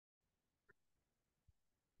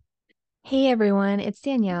Hey everyone, it's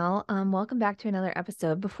Danielle. Welcome back to another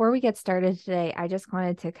episode. Before we get started today, I just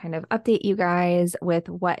wanted to kind of update you guys with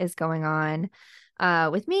what is going on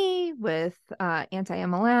with me, with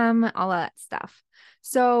anti-MLM, all that stuff.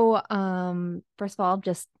 First of all,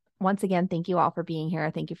 just once again, thank you all for being here.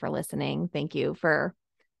 Thank you for listening. Thank you for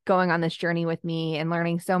going on this journey with me and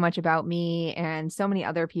learning so much about me and so many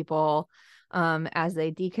other people as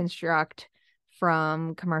they deconstruct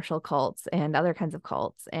from commercial cults and other kinds of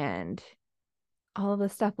cults and all of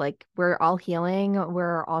this stuff. Like, we're all healing,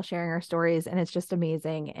 we're all sharing our stories, and it's just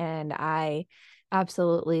amazing. And I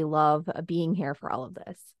absolutely love being here for all of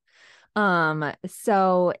this.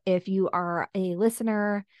 So if you are a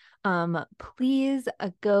listener, please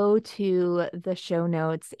go to the show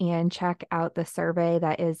notes and check out the survey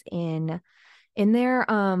that is in there.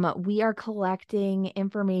 We are collecting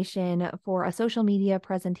information for a social media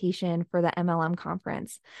presentation for the MLM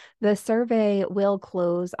conference. The survey will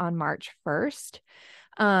close on March 1st.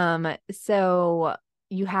 So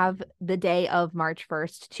you have the day of March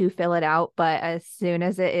 1st to fill it out, but as soon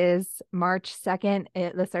as it is March 2nd,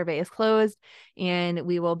 the survey is closed, and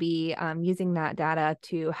we will be using that data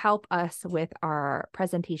to help us with our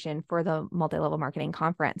presentation for the multi-level marketing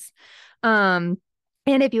conference.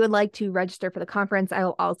 And if you would like to register for the conference, I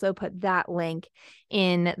will also put that link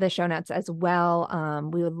in the show notes as well.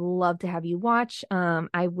 We would love to have you watch.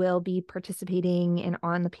 I will be participating and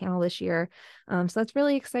on the panel this year. So that's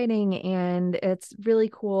really exciting, and it's really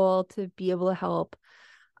cool to be able to help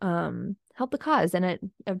the cause in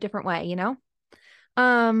a different way, you know?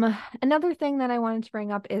 Another thing that I wanted to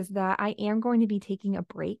bring up is that I am going to be taking a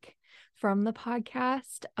break from the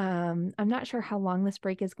podcast. I'm not sure how long this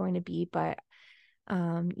break is going to be, but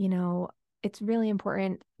you know, it's really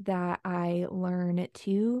important that I learn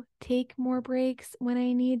to take more breaks when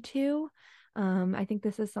I need to. I think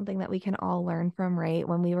this is something that we can all learn from, right?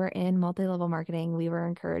 When we were in multi-level marketing, we were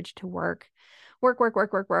encouraged to work,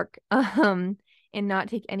 and not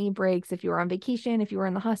take any breaks. If you were on vacation, if you were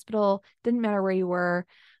in the hospital, didn't matter where you were.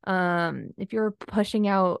 If you're pushing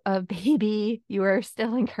out a baby, you are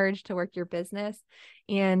still encouraged to work your business.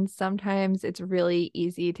 And sometimes it's really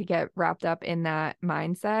easy to get wrapped up in that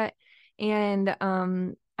mindset. And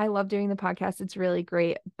I love doing the podcast. It's really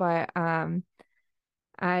great, but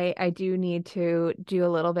I do need to do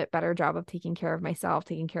a little bit better job of taking care of myself,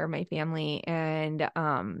 taking care of my family, and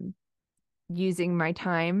using my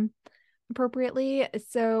time appropriately.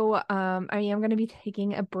 So I am going to be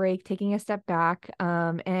taking a break, taking a step back,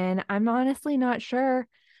 and I'm honestly not sure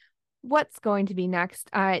what's going to be next.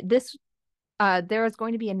 There is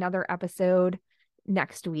going to be another episode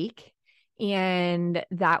next week, and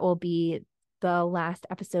that will be the last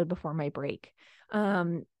episode before my break.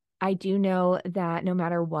 I do know that no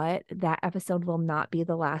matter what, that episode will not be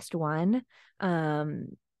the last one.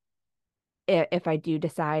 If I do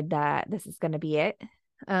decide that this is going to be it.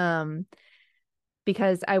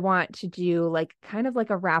 Because I want to do like kind of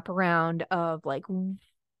like a wraparound of like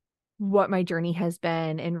what my journey has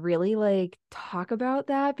been and really like talk about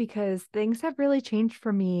that, because things have really changed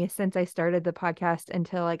for me since I started the podcast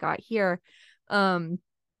until I got here. And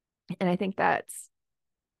I think that's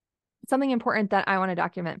something important that I want to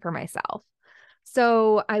document for myself.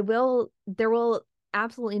 So there will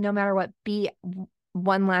absolutely, no matter what, be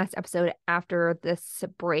one last episode after this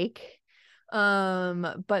break.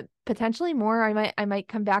 But potentially more. I might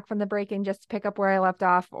come back from the break and just pick up where I left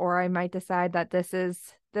off, or I might decide that this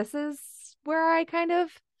is where I kind of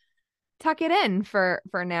tuck it in for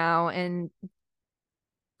now and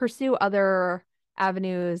pursue other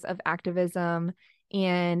avenues of activism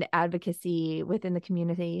and advocacy within the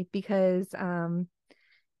community, because there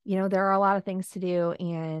are a lot of things to do.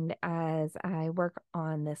 And as I work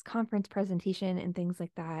on this conference presentation and things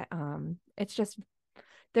like that,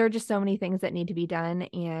 there are just so many things that need to be done.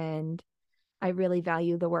 And I really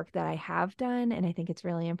value the work that I have done, and I think it's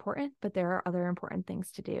really important, but there are other important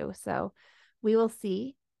things to do. So we will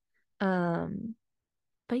see. Um,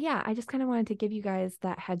 but yeah, I just kind of wanted to give you guys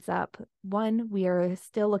that heads up. One, we are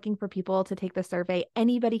still looking for people to take the survey.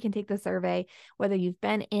 Anybody can take the survey, whether you've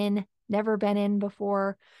been in, never been in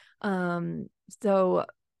before. Um, so,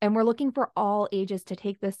 and we're looking for all ages to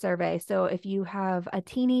take this survey. So if you have a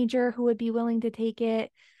teenager who would be willing to take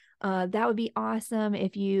it, that would be awesome.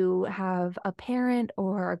 If you have a parent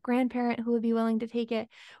or a grandparent who would be willing to take it,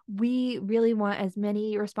 we really want as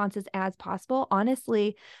many responses as possible.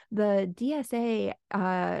 Honestly, the DSA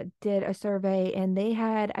did a survey and they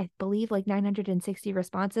had, I believe, like 960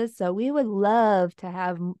 responses. So we would love to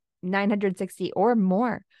have 960 or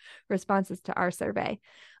more responses to our survey.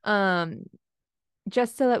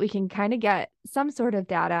 Just so that we can kind of get some sort of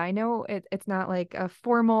data. I know it's not like a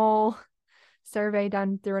formal survey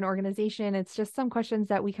done through an organization. It's just some questions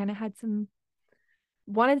that we kind of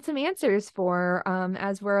wanted some answers for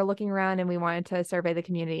as we're looking around, and we wanted to survey the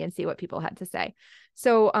community and see what people had to say.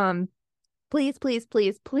 So please, please,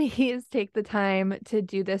 please, please take the time to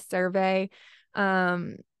do this survey.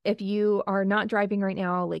 If you are not driving right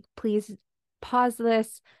now, like, please pause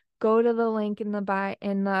this, go to the link in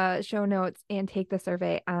the show notes and take the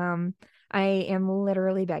survey. I am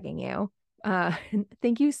literally begging you.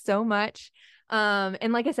 Thank you so much.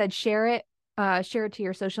 And like I said, share it to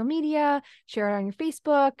your social media, share it on your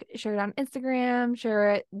Facebook, share it on Instagram,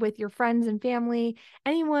 share it with your friends and family,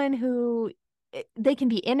 anyone who they can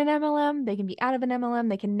be in an MLM, they can be out of an MLM,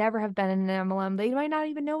 they can never have been in an MLM, they might not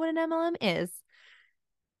even know what an MLM is.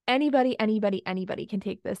 Anybody can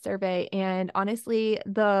take this survey. And honestly,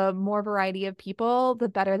 the more variety of people, the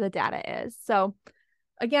better the data is. So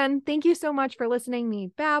again, thank you so much for listening to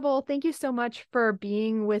me babble. Thank you so much for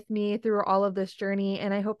being with me through all of this journey.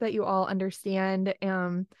 And I hope that you all understand.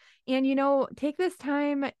 And, take this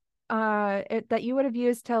time that you would have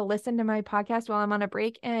used to listen to my podcast while I'm on a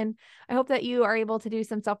break. And I hope that you are able to do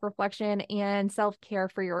some self-reflection and self-care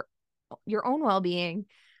for your own well-being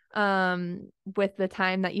with the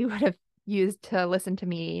time that you would have used to listen to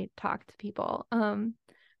me talk to people.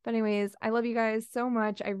 But anyways, I love you guys so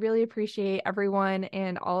much. I really appreciate everyone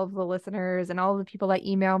and all of the listeners and all of the people that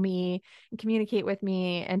email me and communicate with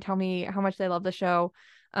me and tell me how much they love the show.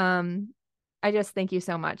 I just thank you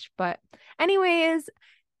so much. But anyways,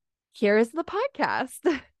 here's the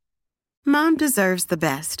podcast. Mom deserves the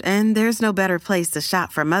best, and there's no better place to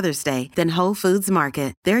shop for Mother's Day than Whole Foods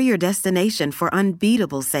Market. They're your destination for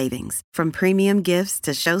unbeatable savings, from premium gifts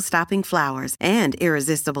to show-stopping flowers and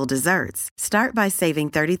irresistible desserts. Start by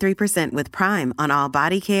saving 33% with Prime on all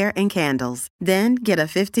body care and candles. Then get a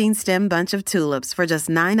 15-stem bunch of tulips for just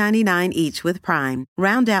 $9.99 each with Prime.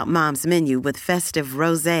 Round out Mom's menu with festive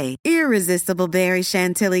rosé, irresistible berry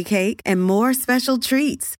chantilly cake, and more special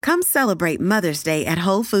treats. Come celebrate Mother's Day at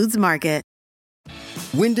Whole Foods Market.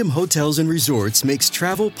 Wyndham Hotels and Resorts makes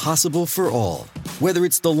travel possible for all. Whether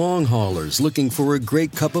it's the long haulers looking for a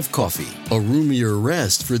great cup of coffee, a roomier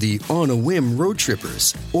rest for the on-a-whim road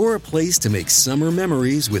trippers, or a place to make summer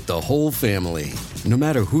memories with the whole family. No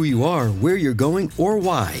matter who you are, where you're going, or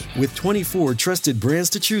why, with 24 trusted brands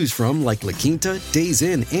to choose from like La Quinta, Days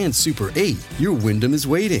Inn, and Super 8, your Wyndham is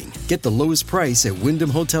waiting. Get the lowest price at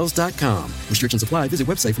WyndhamHotels.com. Restrictions apply. Visit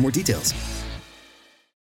website for more details.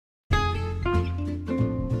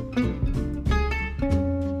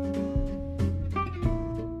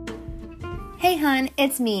 Hey hun,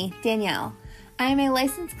 it's me, Danielle. I'm a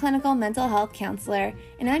licensed clinical mental health counselor,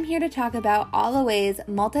 and I'm here to talk about all the ways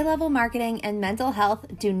multi-level marketing and mental health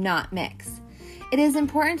do not mix. It is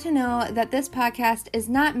important to know that this podcast is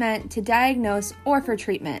not meant to diagnose or for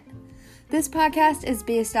treatment. This podcast is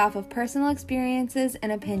based off of personal experiences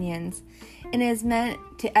and opinions, and is meant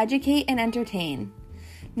to educate and entertain.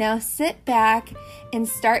 Now sit back and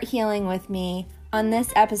start healing with me on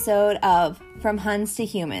this episode of From Huns to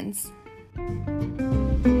Humans.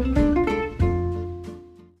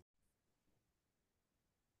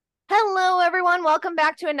 Hello, everyone. Welcome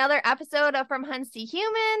back to another episode of From Huns to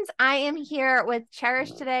Humans. I am here with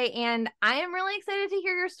Cherish today, and I am really excited to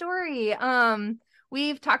hear your story.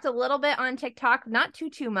 We've talked a little bit on TikTok, not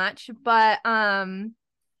too much, but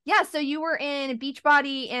yeah. So you were in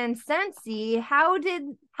Beachbody and Scentsy. How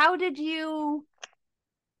did you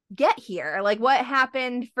get here? Like, what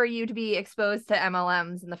happened for you to be exposed to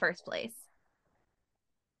MLMs in the first place?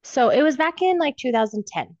 So it was back in like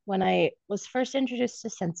 2010 when I was first introduced to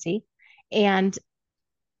Scentsy, and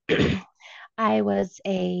I was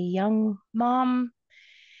a young mom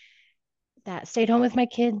that stayed home with my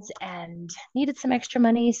kids and needed some extra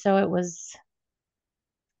money. So it was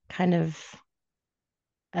kind of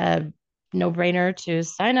a no-brainer to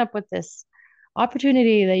sign up with this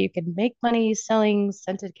opportunity that you can make money selling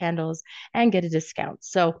scented candles and get a discount.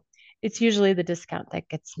 So it's usually the discount that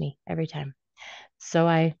gets me every time. So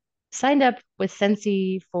I signed up with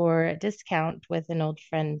Scentsy for a discount with an old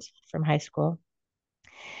friend from high school,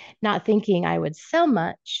 not thinking I would sell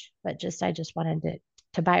much, but I just wanted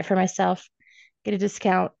to buy it for myself, get a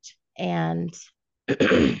discount, and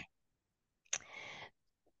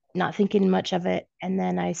not thinking much of it. And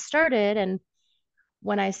then I started, and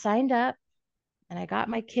when I signed up and I got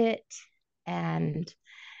my kit, and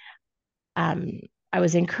I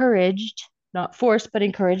was encouraged, not forced, but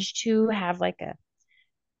encouraged to have like a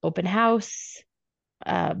open house.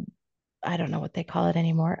 I don't know what they call it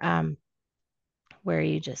anymore. Where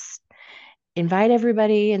you just invite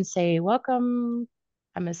everybody and say, welcome,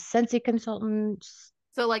 I'm a Scentsy consultant.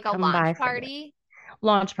 So like a launch party?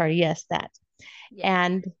 Launch party, yes, that. Yeah.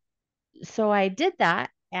 And so I did that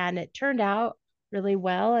and it turned out really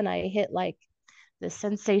well. And I hit like the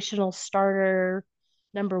sensational starter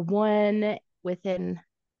 #1 within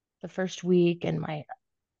the first week. And my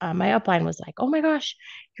upline was like, "Oh my gosh,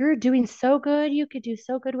 you're doing so good. You could do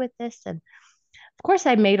so good with this." And of course,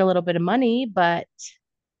 I made a little bit of money, but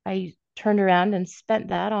I turned around and spent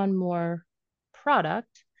that on more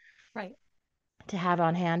product Right. to have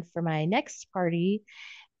on hand for my next party.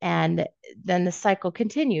 And then the cycle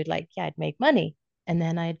continued. Like, yeah, I'd make money and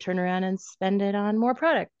then I'd turn around and spend it on more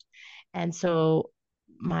product. And so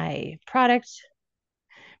my product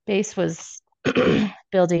base was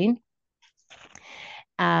building.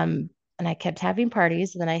 And I kept having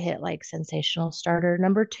parties. And then I hit like sensational starter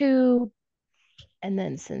 #2 and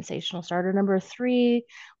then sensational starter #3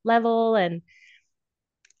 level. And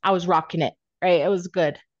I was rocking it, right? It was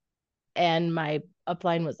good. And my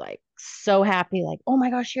upline was like so happy, like, "Oh my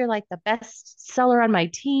gosh, you're like the best seller on my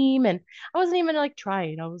team." And I wasn't even like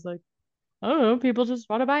trying. I was like, I don't know, people just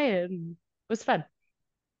want to buy it. And it was fun.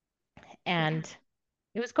 Yeah. And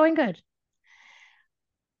it was going good.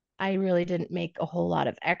 I really didn't make a whole lot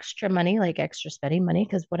of extra money, like extra spending money,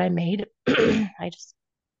 because what I made, I just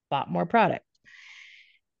bought more product.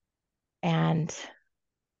 And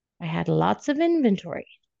I had lots of inventory.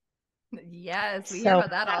 Yes, we hear So about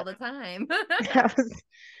that all the time. that was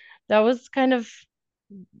that was kind of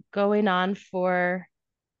going on for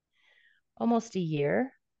almost a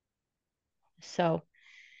year. So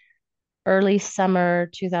early summer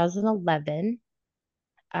 2011,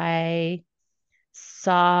 I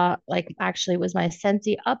saw, like, actually it was my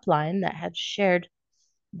Scentsy upline that had shared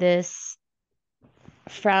this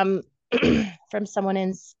from from someone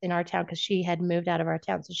in our town, because she had moved out of our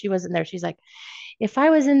town, so she wasn't there. She's like, if I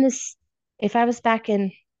was in this if I was back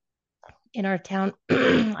in our town,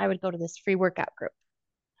 I would go to this free workout group.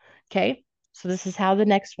 Okay, so this is how the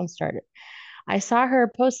next one started. I saw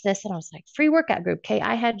her post this and I was like, free workout group. Okay,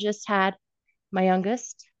 I had just had my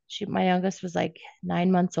youngest. My youngest was like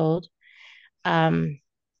 9 months old. Um,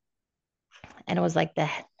 and it was like the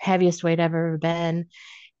heaviest weight I've ever been.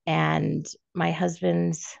 And my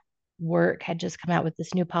husband's work had just come out with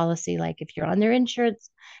this new policy, like if you're on their insurance,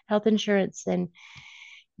 health insurance, then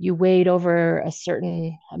you weighed over a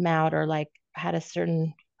certain amount, or like had a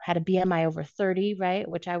BMI over 30, right?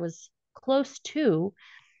 Which I was close to.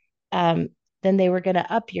 Um, then they were going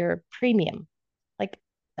to up your premium. Like,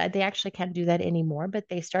 they actually can't do that anymore, but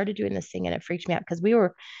they started doing this thing and it freaked me out because we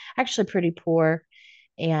were actually pretty poor.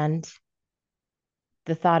 And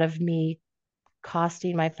the thought of me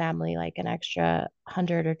costing my family like an extra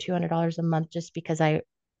 $100 or $200 a month just because I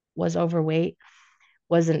was overweight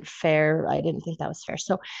wasn't fair. I didn't think that was fair.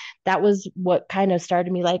 So that was what kind of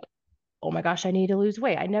started me like, oh my gosh, I need to lose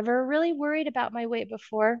weight. I never really worried about my weight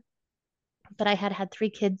before, but I had had 3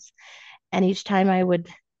 kids, and each time I would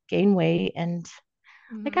gain weight. And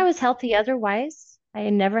like, I Mhm. was healthy otherwise. I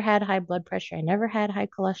never had high blood pressure. I never had high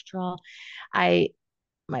cholesterol. I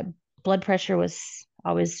My blood pressure was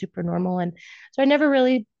always super normal. And so I never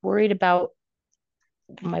really worried about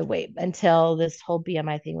my weight until this whole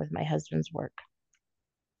BMI thing with my husband's work.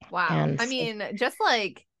 Wow. And I so, mean, just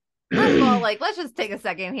like, first of all, like, let's just take a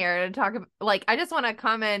second here to talk about, like, I just want to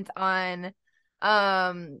comment on,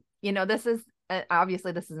 this is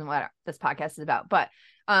obviously this isn't what this podcast is about, but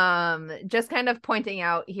just kind of pointing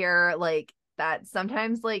out here, like, that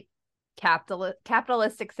sometimes, like,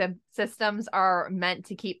 capitalistic systems are meant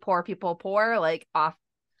to keep poor people poor, like,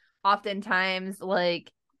 oftentimes,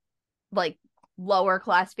 like lower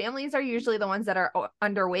class families are usually the ones that are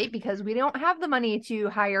underweight because we don't have the money to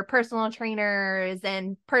hire personal trainers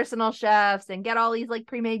and personal chefs and get all these like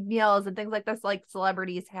pre-made meals and things like this, like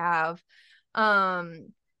celebrities have.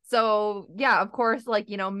 So yeah, of course, like,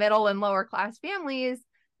 middle and lower class families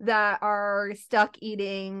that are stuck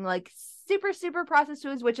eating like super processed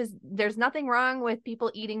foods, which is, there's nothing wrong with people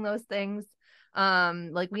eating those things.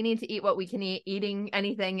 Like, we need to eat what we can eat. Eating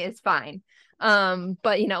anything is fine.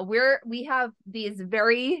 But we have these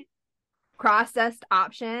very processed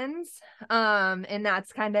options. And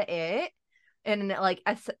that's kind of it. And like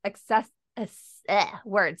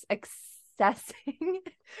words accessing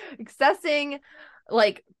accessing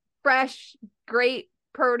like fresh, great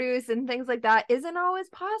produce and things like that isn't always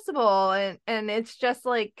possible. And it's just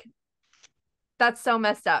like, that's so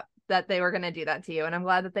messed up that they were going to do that to you. And I'm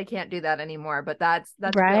glad that they can't do that anymore, but that's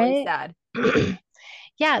really right. sad.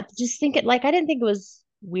 Yeah, just think it, like, I didn't think it was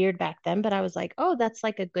weird back then, but I was like, oh, that's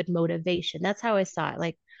like a good motivation. That's how I saw it.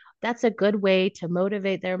 Like, that's a good way to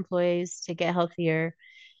motivate their employees to get healthier.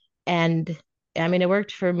 And I mean, it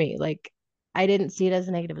worked for me. Like, I didn't see it as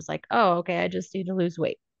a negative. It's like, oh, okay, I just need to lose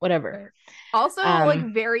weight. whatever. Right. Also,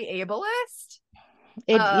 like very ableist.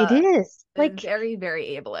 It is like Very,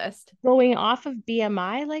 very ableist. going off of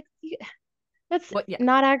BMI, like that's What? Yeah.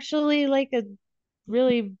 not actually like a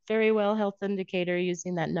really very well health indicator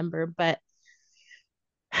using that number, but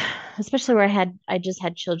especially where I just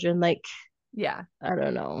had children, like Yeah. I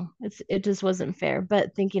don't know. It just wasn't fair.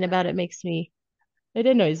 But thinking No. about it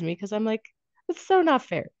annoys me because I'm like, it's so not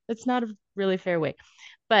fair. It's not a really fair way.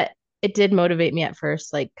 But it did motivate me at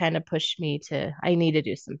first, like kind of pushed me to I need to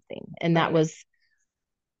do something. And that Right. was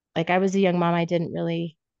like I was a young mom. I didn't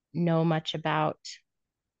really know much about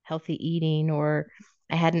healthy eating, or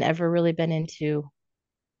I hadn't ever really been into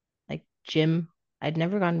like gym. I'd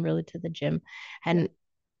never gone really to the gym, Yeah. and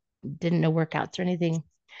didn't know workouts or anything.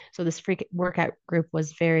 So this free workout group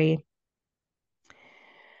was very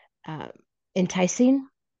uh, enticing.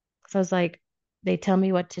 So I was like, they tell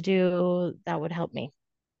me what to do, that would help me.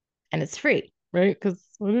 And it's free, right? Because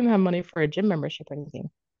we didn't have money for a gym membership or anything.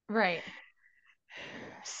 Right.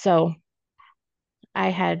 So I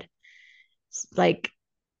had like,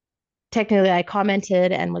 technically, I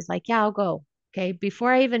commented and was like, yeah, I'll go. Okay.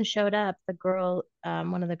 Before I even showed up, the girl,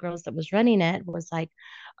 one of the girls that was running it was like,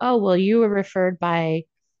 oh, well, you were referred by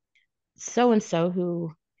so and so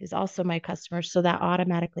who is also my customer. So that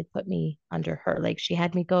automatically put me under her. Like she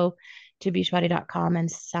had me go to beachbody.com and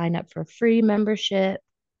sign up for free membership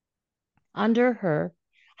under her.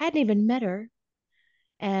 I hadn't even met her.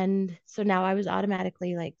 And so now I was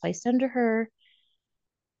automatically like placed under her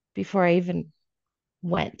before I even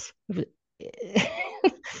went. And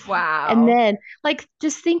Wow. then, like,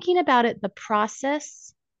 just thinking about it, the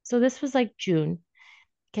process. So this was like June.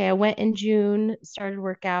 Okay. I went in June, started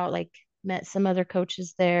workout, like, met some other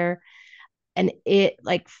coaches there. And it,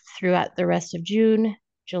 like, throughout the rest of June,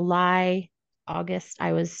 July, August,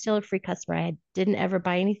 I was still a free customer. I didn't ever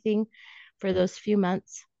buy anything for those few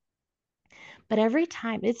months. But every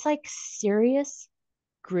time it's like serious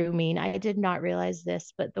grooming. I did not realize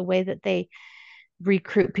this, but the way that they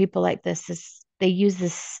recruit people like this is they use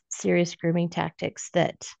this serious grooming tactics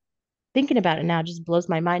that thinking about it now just blows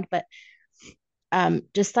my mind. But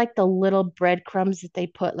just like the little breadcrumbs that they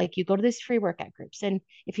put, like you go to these free workout groups, and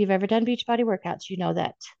if you've ever done Beachbody workouts, you know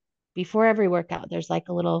that before every workout, there's like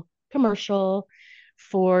a little commercial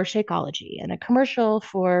for Shakeology and a commercial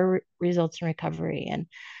for results in recovery, and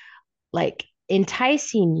like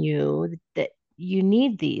enticing you that you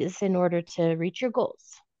need these in order to reach your goals.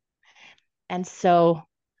 And so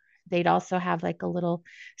they'd also have like a little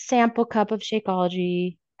sample cup of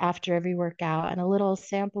Shakeology after every workout and a little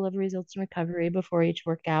sample of results in recovery before each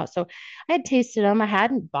workout. So I had tasted them. I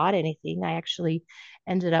hadn't bought anything. I actually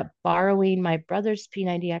ended up borrowing my brother's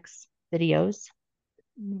P90X videos.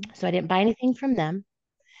 So I didn't buy anything from them.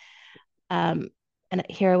 Um, and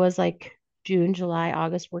here I was like June, July,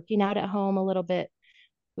 August, working out at home a little bit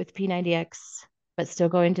with P90X, but still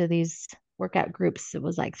going to these workout groups. It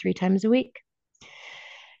was like 3 times a week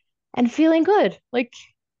and feeling good, like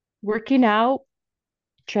working out,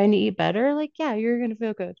 trying to eat better. Like, yeah, you're going to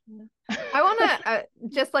feel good. I want to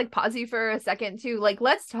just like pause you for a second too. Like,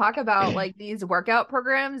 let's talk about like these workout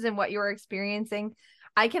programs and what you're experiencing.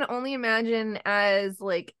 I can only imagine as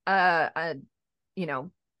like a you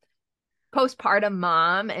know, postpartum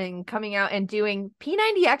mom and coming out and doing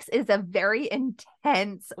P90X is a very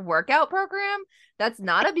intense workout program. That's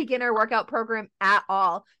not a beginner workout program at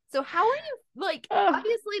all. So how are you like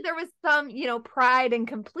obviously there was some, pride in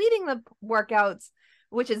completing the workouts,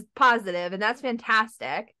 which is positive and that's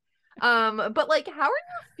fantastic. But like how are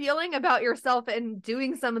you feeling about yourself and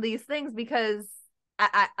doing some of these things because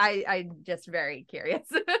I'm just very curious.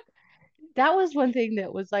 That was one thing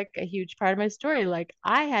that was like a huge part of my story. Like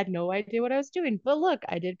I had no idea what I was doing, but look,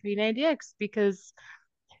 I did P90X because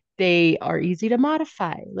they are easy to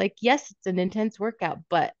modify. Like, yes, it's an intense workout,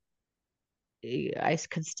 but I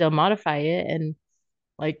could still modify it. And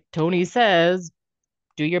like Tony says,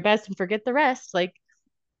 do your best and forget the rest. Like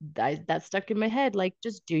that stuck in my head. Like,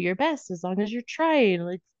 just do your best as long as you're trying.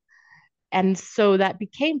 Like, and so that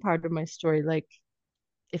became part of my story. Like,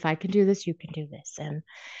 if I can do this, you can do this,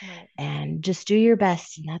 Right. and just do your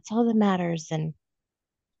best, and that's all that matters.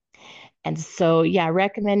 And so, yeah,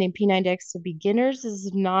 recommending P90X to beginners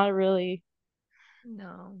is not really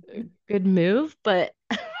No. a good move, but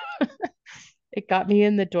it got me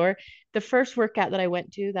in the door. The first workout that I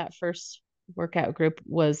went to, that first workout group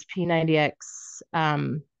was P90X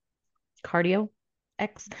cardio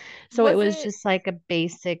X. So it Was was it just like a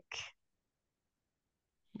basic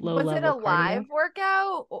low Was it a level live cardio.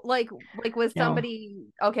 workout? Like was No, somebody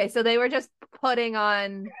okay, so they were just putting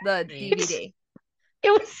on the DVD. It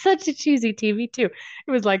was such a cheesy TV too.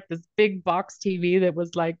 It was like this big box TV that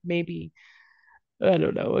was like maybe, I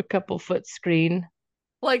don't know, a couple foot screen.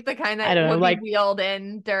 Like the kind I that don't know, would be like wheeled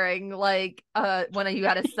in during like when you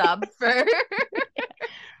had a sub for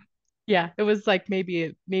yeah, it was like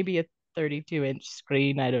maybe a 32-inch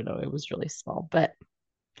screen. I don't know. It was really small, but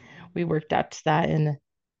we worked out to that in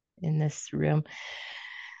this room.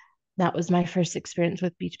 That was my first experience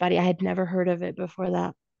with Beachbody. I had never heard of it before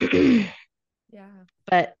that. Yeah.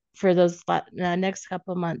 But for those next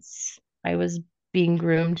couple months, I was being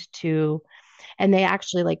groomed to, and they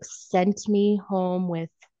actually like sent me home with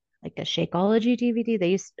like a Shakeology DVD.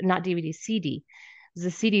 They used not DVD, CD. It was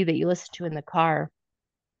a CD that you listen to in the car.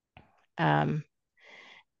 Um,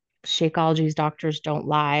 Shakeology's Doctors Don't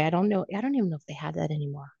Lie. I don't know. I don't even know if they have that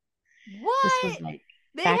anymore. This was What? like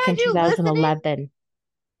They back had in you listening 2011.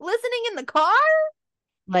 in the car?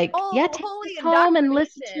 Like, yeah, Oh, take holy this home and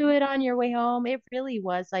listen to indoctrination. it on your way home. It really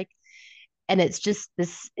was like, and it's just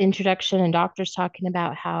this introduction and doctors talking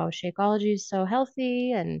about how Shakeology is so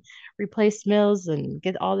healthy and replace meals and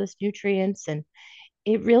get all this nutrients. And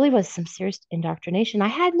it really was some serious indoctrination. I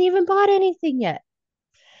hadn't even bought anything yet.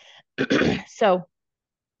 So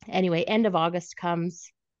anyway, end of August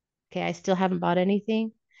comes. Okay, I still haven't bought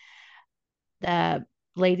anything. The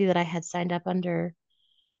lady that I had signed up under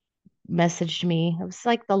messaged me. It was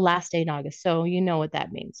like the last day in August. So you know what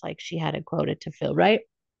that means. Like she had a quota to fill, right?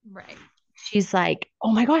 Right. She's like,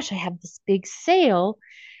 oh my gosh, I have this big sale,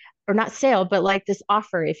 or not sale, but like this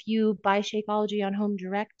offer. If you buy Shakeology on Home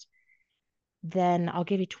Direct, then I'll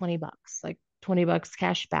give you 20 bucks, like 20 bucks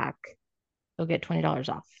cash back. You'll get $20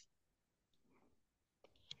 off.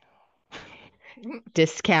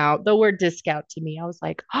 Discount, the word discount to me. I was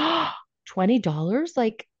like, oh, $20?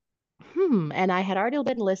 Like, And I had already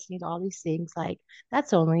been listening to all these things like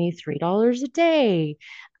that's only $3 a day.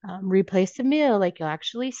 Replace a meal, like you'll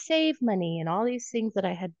actually save money, and all these things that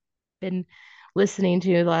I had been listening to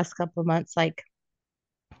the last couple of months, like,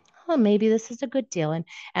 oh, maybe this is a good deal.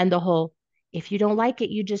 And the whole if you don't like it,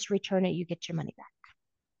 you just return it, you get your money back.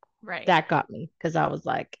 Right. That got me because I was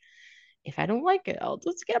like, if I don't like it, I'll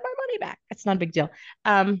just get my money back. It's not a big deal.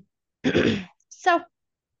 Um, so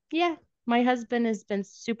yeah, my husband has been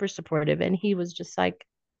super supportive and he was just like,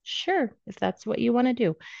 sure, if that's what you want to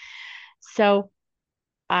do. So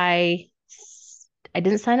I I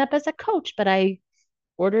didn't sign up as a coach, but I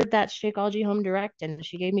ordered that Shakeology Home Direct and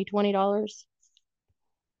she gave me $20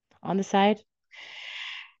 on the side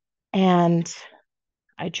and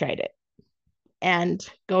I tried it. And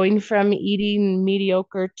going from eating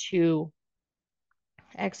mediocre to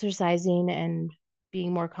exercising and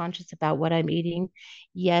being more conscious about what I'm eating,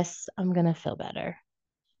 yes, I'm gonna feel better.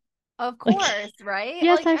 Of Like, course, right?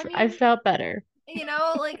 yes, Like, I I I mean, felt better.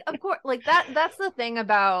 like of course, like that's the thing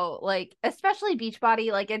about like especially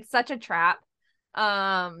Beachbody, like it's such a trap.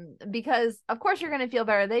 Because of course you're going to feel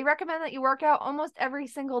better. They recommend that you work out almost every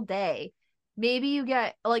single day. Maybe you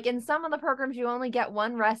get like in some of the programs you only get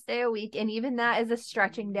one rest day a week, and even that is a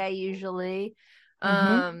stretching day usually.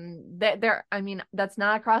 Mm-hmm. That there I mean that's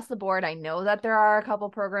not across the board. I know that there are a couple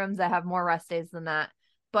programs that have more rest days than that,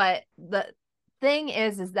 but the thing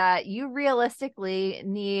is that you realistically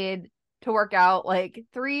need to work out like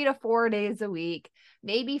 3 to 4 days a week,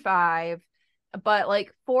 maybe five, but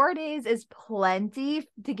like 4 days is plenty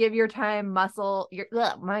to give your time muscle your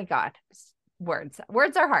my god, words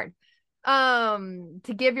are hard,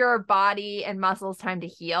 to give your body and muscles time to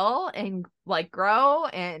heal and like grow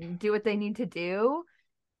and do what they need to do.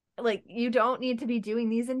 Like you don't need to be doing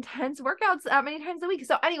these intense workouts that many times a week.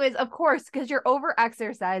 So anyways, of course, because you're over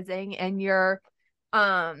exercising and you're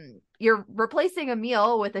replacing a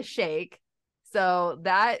meal with a shake, so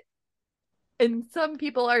that, and some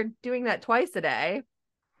people are doing that twice a day.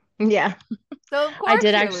 Yeah, So of I course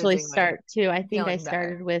did you're actually losing weight, start too. I think I feeling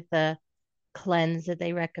better. started with a cleanse that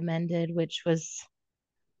they recommended, which was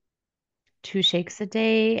 2 shakes a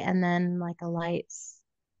day and then like a light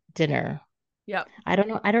dinner. Yep. I don't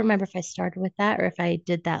know. I don't remember if I started with that or if I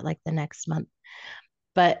did that like the next month.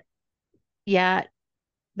 But yeah,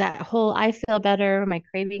 that whole I feel better, my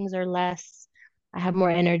cravings are less, I have more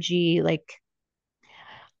energy. Like,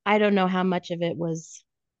 I don't know how much of it was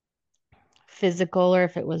physical or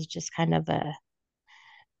if it was just kind of a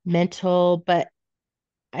mental, but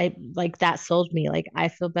I like that sold me. Like, I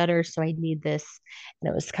feel better, so I need this. And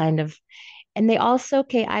it was kind of, and they also,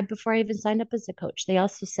 okay, I before I even signed up as a coach, they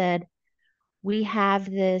also said, we have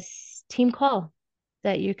this team call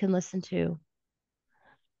that you can listen to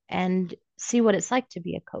and see what it's like to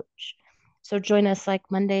be a coach. So join us like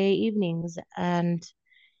Monday evenings and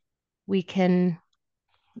we can,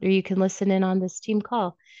 or you can listen in on this team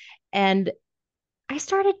call. And I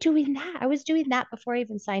started doing that. I was doing that before I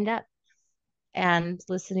even signed up and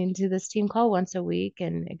listening to this team call once a week.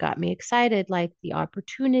 And it got me excited, like the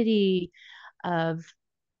opportunity of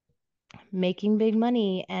making big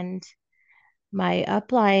money. And my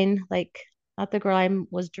upline, like not the girl I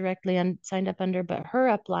was directly signed up under, but her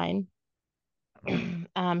upline,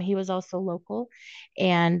 he was also local.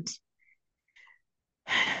 And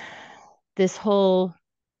this whole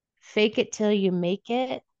fake it till you make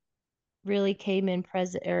it really came in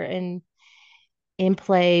present or in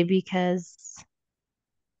play because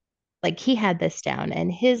like he had this down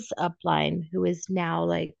and his upline, who is now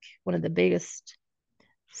like one of the biggest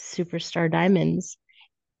superstar diamonds,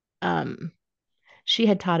 um, she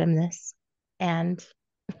had taught him this and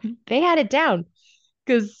they had it down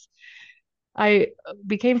because I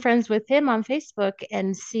became friends with him on Facebook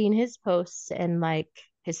and seeing his posts and like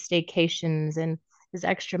his staycations and his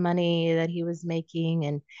extra money that he was making.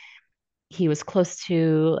 And he was close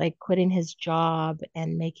to like quitting his job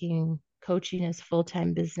and making coaching his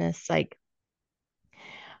full-time business. Like,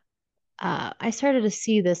 I started to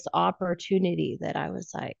see this opportunity that I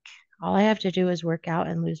was like, all I have to do is work out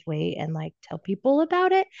and lose weight and like tell people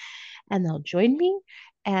about it and they'll join me.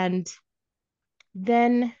 And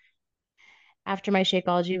then after my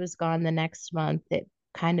Shakeology was gone the next month, it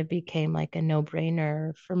kind of became like a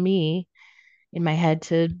no-brainer for me in my head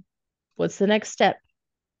to what's the next step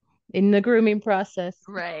in the grooming process?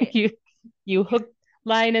 Right. You hook,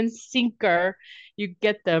 line, and sinker, you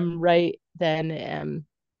get them right then.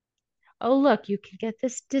 Oh look, you can get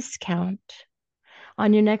this discount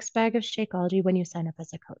on your next bag of Shakeology when you sign up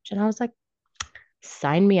as a coach. And I was like,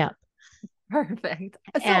 sign me up. Perfect.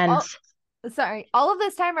 So, And sorry, all of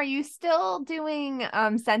this time, are you still doing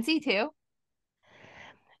Scentsy too?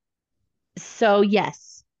 so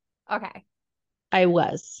yes, Okay. I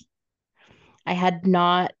was. I had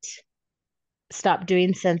not stopped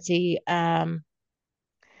doing Scentsy.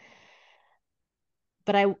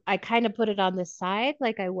 But I kind of put it on the side,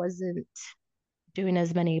 like I wasn't doing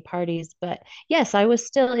as many parties. But yes, I was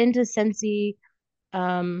still into Scentsy,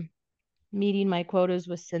 um, meeting my quotas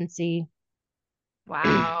with Scentsy,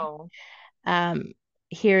 Wow. um,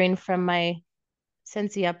 hearing from my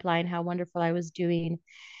Scentsy upline how wonderful I was doing.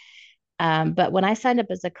 But when I signed up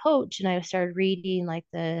as a coach and I started reading like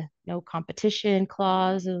the no competition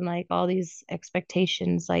clause and like all these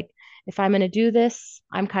expectations, like if I'm going to do this,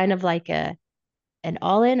 I'm kind of like an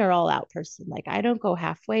all in or all out person. Like I don't go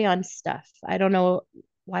halfway on stuff. I don't know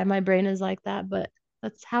why my brain is like that, but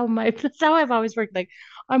that's how I've always worked. Like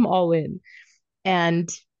I'm all in. And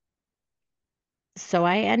so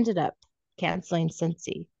I ended up canceling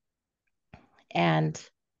Cincy. And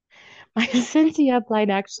my Cincy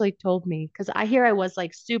upline actually told me, because I was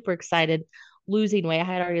like super excited, losing weight. I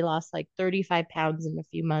had already lost like 35 pounds in a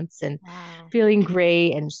few months and Wow. feeling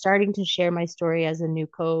great and starting to share my story as a new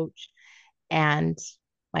coach. And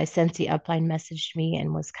my Scentsy upline messaged me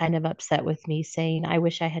and was kind of upset with me, saying, I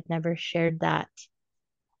wish I had never shared that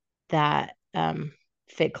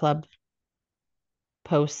Fit Club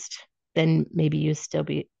post. Then maybe you still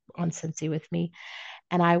be on Scentsy with me.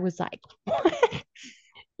 And I was like, what?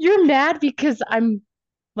 You're mad because I'm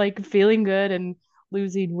like feeling good and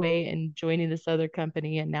losing weight and joining this other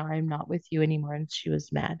company and now I'm not with you anymore. And she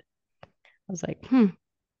was mad. I was like,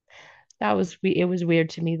 it was weird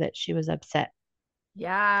to me that she was upset.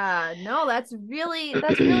 Yeah, no, that's really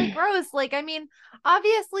gross. Like, I mean,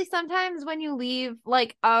 obviously sometimes when you leave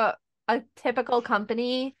like a typical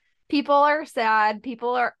company, people are sad.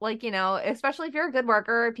 People are like, especially if you're a good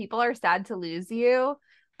worker, people are sad to lose you.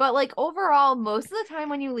 But like overall, most of the time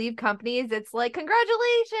when you leave companies, it's like,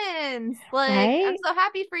 congratulations. Like, I'm Right? so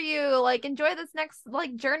happy for you. Like, enjoy this next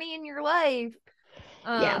like journey in your life.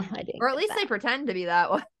 Yeah, I didn't Or at get least they that. pretend to be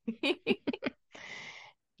that way.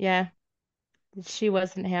 Yeah, she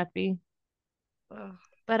wasn't happy. Ugh.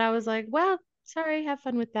 But I was like, well, sorry, have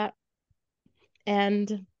fun with that.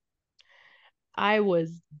 And I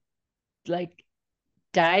was like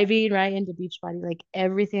diving right into Beachbody, like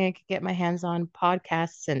everything I could get my hands on,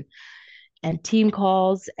 podcasts and team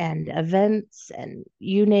calls and events and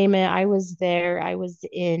you name it. I was there. I was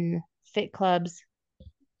in fit clubs.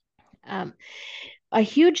 Um, a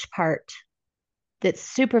huge part that's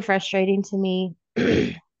super frustrating to me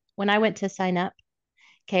when I went to sign up.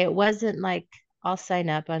 Okay, it wasn't like I'll sign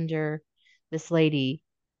up under this lady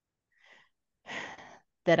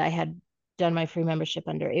that I had done my free membership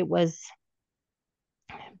under. It was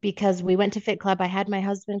because we went to Fit Club. I had my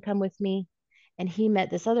husband come with me and he met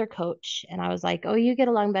this other coach. And I was like, oh, you get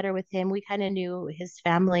along better with him. We kind of knew his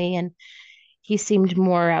family and he seemed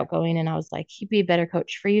more outgoing. And I was like, he'd be a better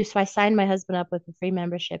coach for you. So I signed my husband up with a free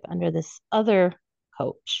membership under this other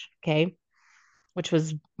coach. Okay. Which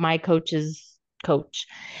was my coach's coach.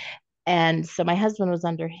 And so my husband was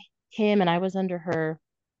under him and I was under her.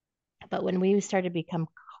 But when we started become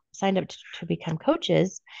signed up to become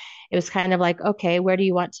coaches, it was kind of like, okay, where do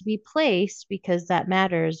you want to be placed? Because that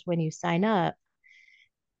matters when you sign up.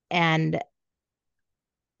 And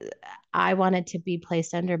I wanted to be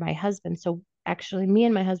placed under my husband. So actually, me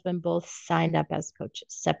and my husband both signed up as coaches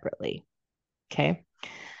separately. Okay.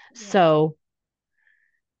 Yeah. So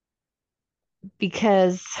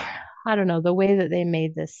because I don't know the way that they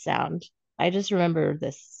made this sound, I just remember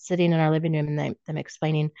this sitting in our living room and them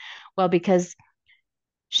explaining, well, because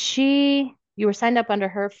you were signed up under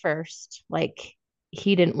her first, like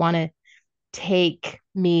he didn't want to take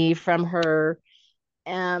me from her.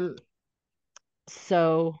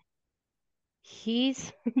 So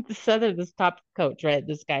he's this top coach, right?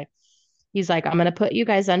 This guy, he's like, I'm going to put you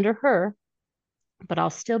guys under her, but I'm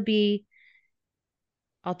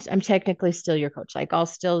technically still your coach. Like I'll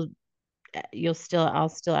still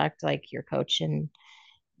act like your coach and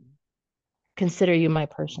consider you my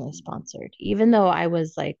personally sponsored, even though I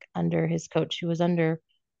was like under his coach who was under,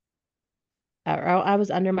 or I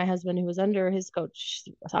was under my husband who was under his coach.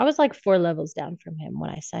 So I was like 4 levels down from him when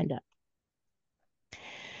I signed up.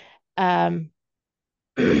 Um,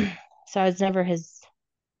 so I was never his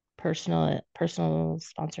personal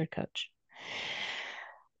sponsored coach.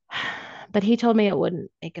 But he told me it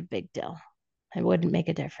wouldn't make a big deal. It wouldn't make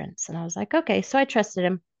a difference. And I was like, okay. So I trusted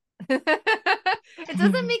him. It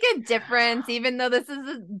doesn't make a difference, even though this is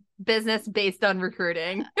a business based on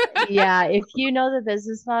recruiting. Yeah, if you know the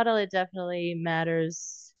business model, it definitely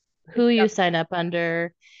matters who you sign up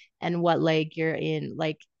under and what leg you're in.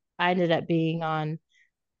 Like I ended up being on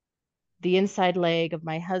the inside leg of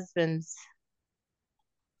my husband's,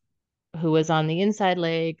 who was on the inside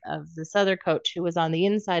leg of this other coach, who was on the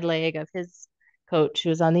inside leg of his coach, who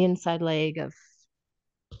was on the inside leg of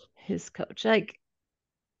his coach. Like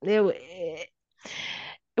it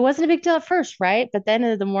wasn't a big deal at first, right? But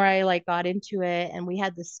then the more I like got into it, and we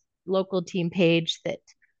had this local team page that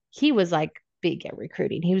he was like big at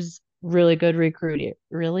recruiting. He was really good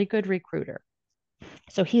recruiter.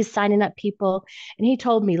 So he's signing up people, and he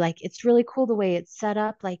told me like it's really cool the way it's set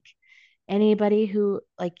up. Like anybody who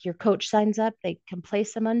like your coach signs up, they can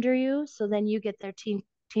place them under you, so then you get their team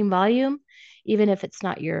volume, even if it's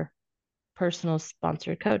not your personal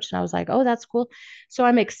sponsored coach. And I was like, oh, that's cool. So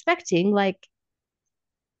I'm expecting like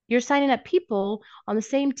you're signing up people on the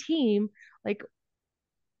same team. Like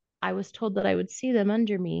I was told that I would see them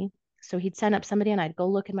under me. So he'd sign up somebody and I'd go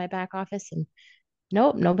look in my back office and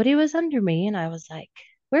nope, nobody was under me. And I was like,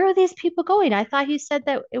 where are these people going? I thought he said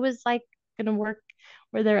that it was like going to work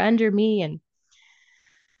where they're under me. And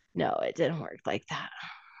no, it didn't work like that.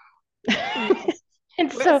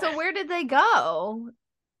 And So where did they go?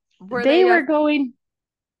 they were going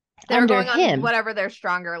they were under going on him. whatever their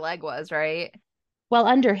stronger leg was, right? Well,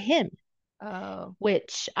 under him. Oh.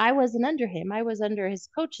 Which I wasn't under him. I was under his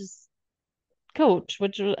coach's coach,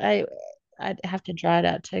 which I'd have to draw it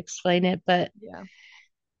out to explain it, but yeah.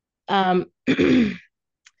 And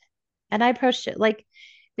I approached it like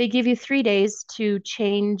they give you 3 days to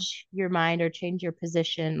change your mind or change your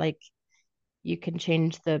position. Like you can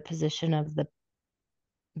change the position of the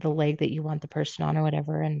leg that you want the person on or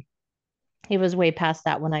whatever. And he was way past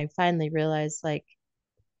that when I finally realized like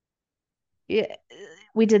yeah,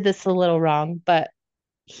 we did this a little wrong, but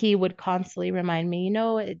he would constantly remind me,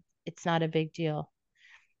 it's not a big deal.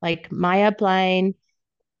 Like my upline,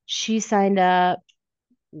 she signed up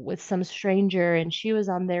with some stranger and she was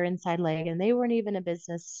on their inside leg and they weren't even a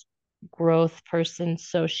business growth person.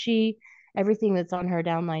 So everything that's on her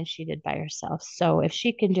downline, she did by herself. So if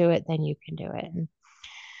she can do it, then you can do it. And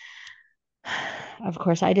of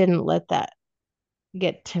course, I didn't let that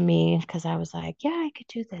get to me because I was like, yeah, I could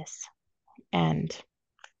do this. And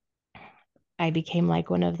I became like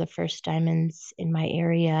one of the first diamonds in my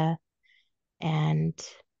area and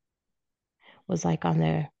was like on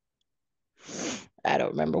the, I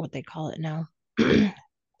don't remember what they call it now,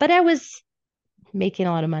 but I was making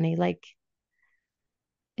a lot of money. Like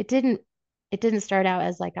it didn't start out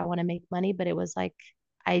as like I want to make money, but it was like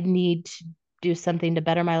I need to do something to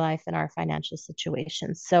better my life and our financial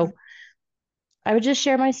situation. So I would just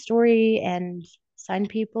share my story and sign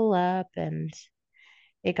people up, and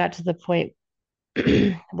it got to the point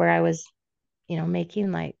where I was,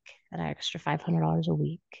 making like an extra $500 a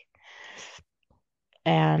week.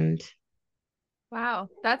 And wow,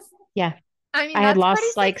 yeah, I mean, I had that's lost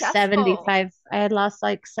pretty like successful.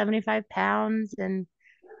 75 pounds, and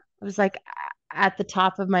I was like at the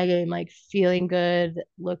top of my game, like feeling good,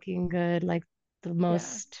 looking good, like the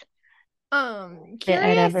most I'd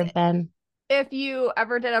Curious ever been. if you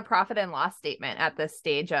ever did a profit and loss statement at this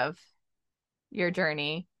stage of your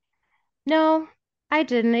journey. No, I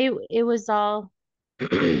didn't. It was all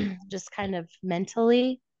just kind of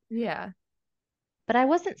mentally, Yeah. but I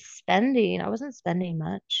wasn't spending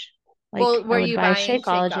much. Well, Like I were would you buy buying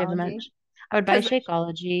Shakeology every Shakeology? month. I would buy Because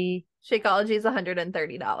Shakeology, Shakeology is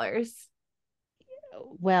 $130.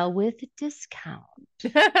 well, with a discount.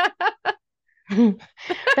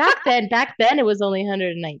 Back then it was only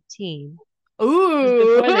 119. It was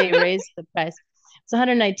before Ooh. they raised the price. It's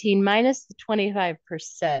 119 minus the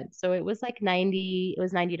 25%. So it was like 90, it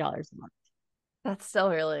was $90 a month That's still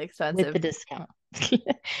really with expensive. the discount.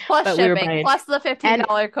 Plus But we were shipping, buying plus the and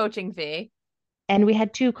 $15 coaching fee. and we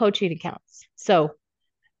had two coaching accounts. So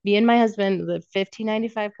me and my husband, the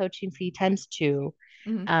 15.95 coaching fee times two.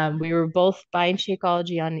 Mhm. We were both buying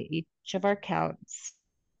Shakeology on each of our accounts.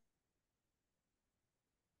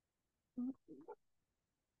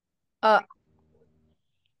 Uh,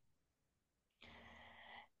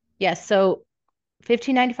 Yeah, so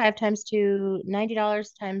 15.95 times two,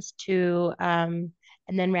 $90 times two, and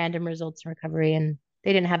then random results and recovery. And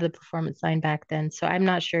they didn't have the performance line back then. So I'm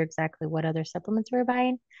not sure exactly what other supplements we were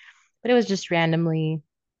buying, but it was just randomly.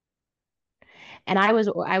 And I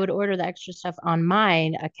would order the extra stuff on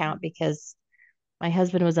mine account because my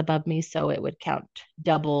husband was above me, so it would count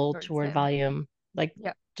double towards toward him. volume, like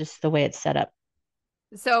Yep. just the way it's set up.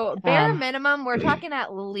 So bare Um, minimum, we're talking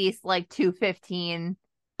at least like 215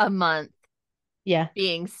 a month yeah.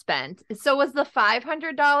 being spent. So was the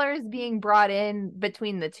 $500 being brought in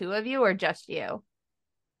between the two of you or just you?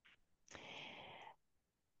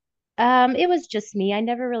 It was just me. I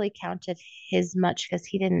never really counted his much because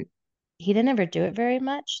he didn't ever do it very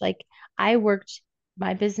much. Like I worked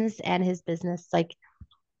my business and his business. Like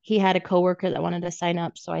he had a coworker that wanted to sign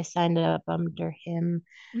up, so I signed up under him.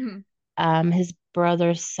 Mhm. His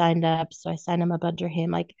brother signed up, so I signed him up under him.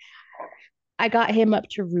 Like I got him up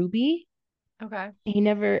to Ruby. Okay.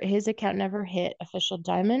 His account never hit official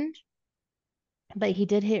diamond, but he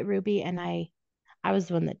did hit Ruby, and I was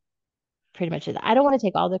the one that pretty much did that. I don't want to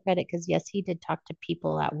take all the credit because yes, he did talk to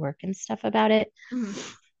people at work and stuff about it,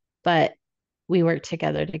 Mhm. but we worked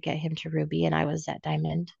together to get him to Ruby, and I was at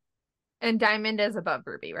diamond. And Diamond is above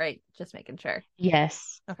Ruby, right? Just making sure.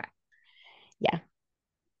 Yes, Okay. yeah.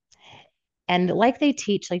 And like they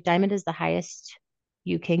teach, like diamond is the highest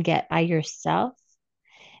you can get by yourself.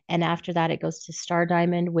 And after that, it goes to star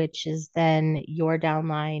diamond, which is then your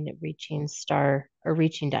downline reaching star or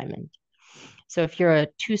reaching diamond. So if you're a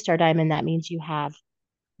two-star diamond, that means you have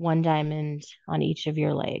one diamond on each of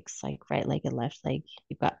your legs, like right leg and left leg.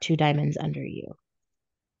 You've got two diamonds under you.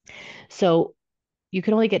 So you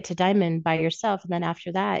can only get to diamond by yourself. And then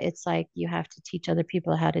after that, it's like you have to teach other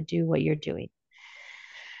people how to do what you're doing.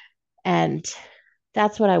 And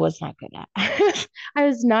that's what I was not good at. I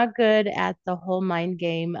was not good at the whole mind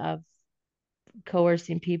game of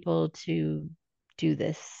coercing people to do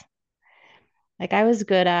this. Like I was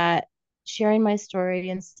good at sharing my story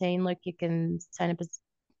and saying, look, you can sign up as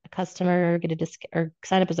a customer, get a discount, or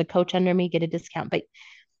sign up as a coach under me, get a discount. But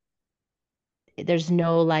there's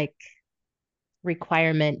no like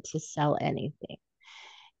requirement to sell anything.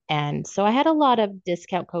 And so I had a lot of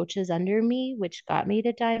discount coaches under me, which got me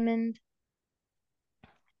to diamond.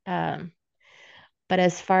 Um, but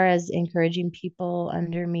as far as encouraging people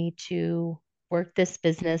under me to work this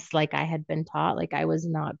business like I had been taught, like I was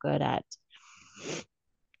not good at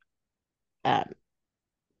um,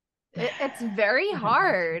 It's very I don't know what the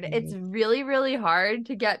hard. word It's is. really, really hard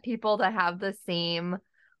to get people to have the same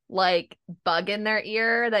like bug in their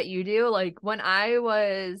ear that you do. Like when I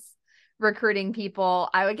was recruiting people,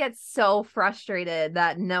 I would get so frustrated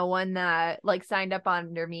that no one that like signed up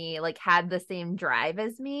under me like had the same drive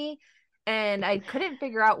as me. And I couldn't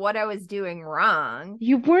figure out what I was doing wrong.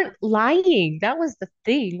 You weren't lying. That was the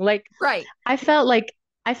thing. Like Right. I felt like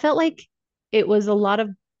I felt like it was a lot of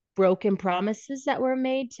broken promises that were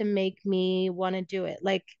made to make me want to do it.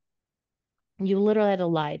 Like you literally had to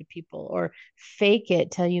lie to people or fake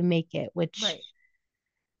it till you make it, which Right.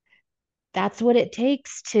 that's what it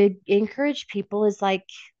takes to encourage people is like,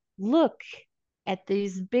 look at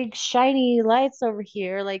these big shiny lights over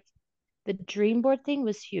here. Like the dream board thing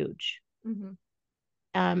was huge.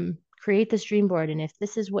 Hmm. Create this dream board. And if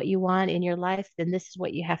this is what you want in your life, then this is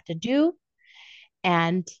what you have to do.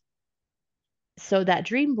 And so that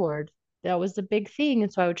dream board, that was the big thing.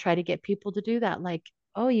 And so I would try to get people to do that. Like,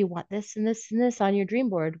 oh, you want this and this and this on your dream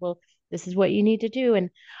board. Well, this is what you need to do. And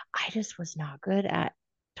I just was not good at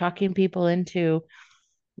talking people into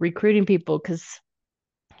recruiting people because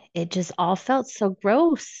it just all felt so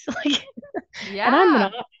gross. Like, and Yeah.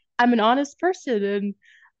 I'm an honest person, and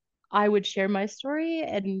I would share my story,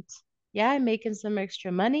 and yeah, I'm making some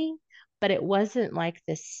extra money, but it wasn't like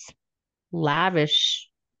this lavish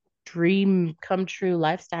dream come true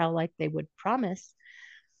lifestyle like they would promise.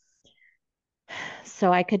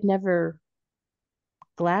 So I could never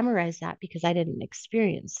glamorize that because I didn't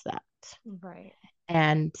experience that. Right.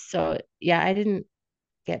 And so, yeah, I didn't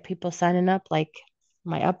get people signing up like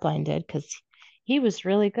my upline did because he was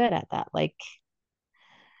really good at that, like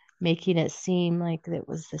making it seem like it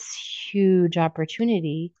was this huge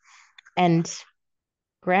opportunity. And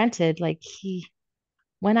granted, like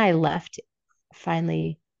when I left,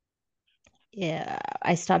 finally, yeah,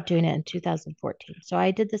 I stopped doing it in 2014. So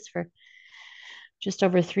I did this for just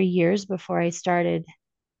over 3 years before I started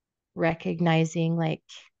recognizing like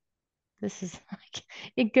this is like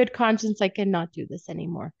in good conscience, I cannot do this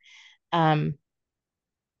anymore. Um,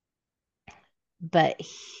 but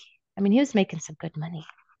I mean, he was making some good money.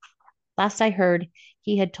 Last I heard,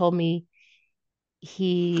 he had told me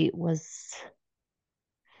he was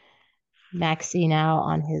maxing out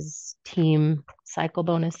on his team cycle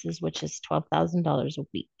bonuses, which is $12,000 a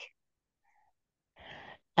week.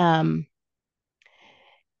 Um,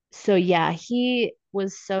 so yeah, he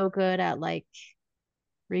was so good at like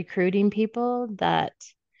recruiting people that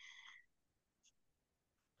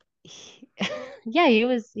he, yeah, he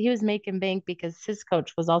was making bank because his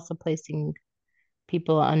coach was also placing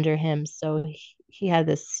people under him. So he had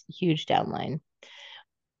this huge downline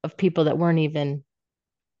of people that weren't even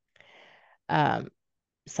um,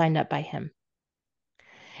 signed up by him.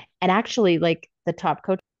 And actually, like the top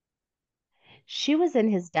coach, she was in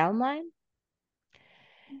his downline.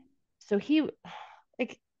 So he,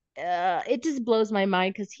 like, it just blows my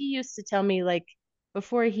mind because he used to tell me, like,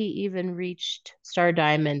 before he even reached Star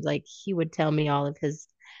Diamond, like, he would tell me all of his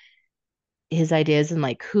ideas and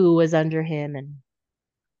like who was under him, and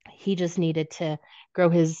he just needed to grow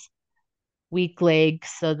his weak leg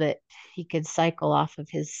so that he could cycle off of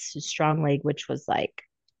his strong leg, which was like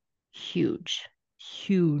huge,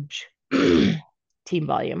 huge team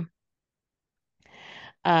volume.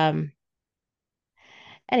 Um,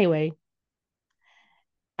 anyway,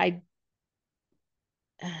 I,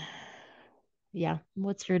 yeah,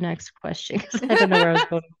 what's your next question? Because I don't know where I was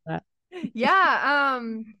going with that. Yeah.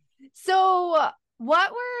 So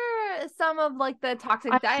what were some of like the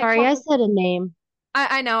toxic I'm diet sorry, I culture? said a name.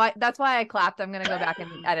 I know. That's why I clapped. I'm gonna go back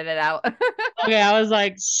and edit it out. Okay, I was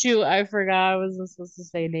like, shoot, I forgot I wasn't supposed to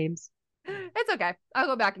say names. It's okay. I'll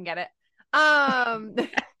go back and get it. Um,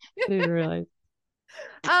 Didn't realize.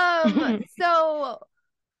 so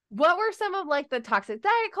what were some of like the toxic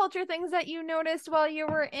diet culture things that you noticed while you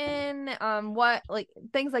were in what like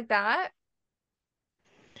things like that?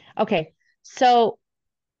 Okay, so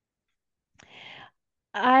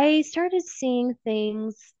I started seeing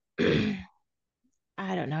things.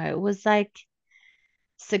 I don't know. It was like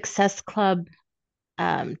Success Club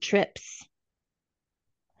trips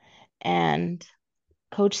and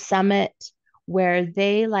Coach Summit, where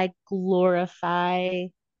they like glorify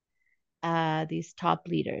these top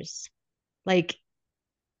leaders, like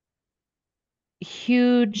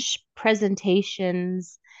huge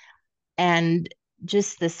presentations and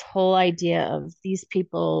just this whole idea of these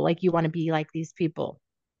people, like you want to be like these people.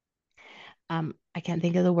 I can't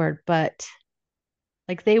think of the word, but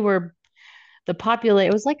like they were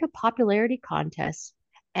it was like a popularity contest.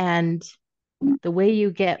 And the way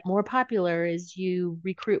you get more popular is you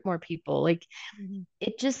recruit more people. Like Mhm.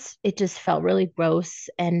 it just felt really gross.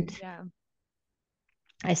 And Yeah.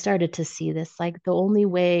 I started to see this like the only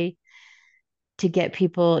way to get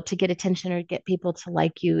people to get attention or get people to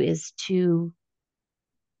like you is to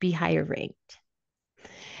be higher ranked.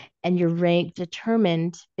 And your rank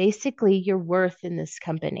determined basically your worth in this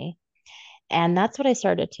company. And that's what I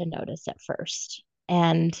started to notice at first.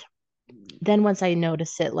 And then once I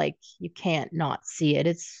notice it, like you can't not see it.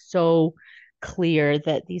 It's so clear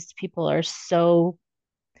that these people are so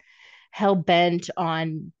hell bent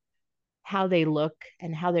on how they look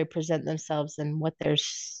and how they present themselves and what their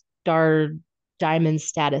star diamond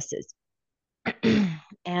status is.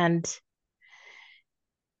 And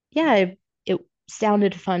yeah, it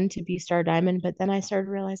sounded fun to be star diamond, but then I started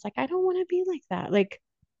to realize like I don't want to be like that. Like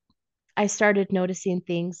I started noticing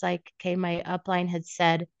things like, okay, my upline had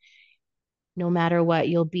said, no matter what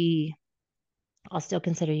you'll be, I'll still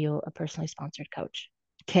consider you a personally sponsored coach.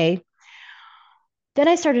 Okay. Then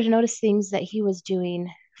I started to notice things that he was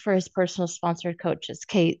doing for his personal sponsored coaches.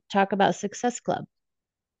 Okay, talk about Success Club.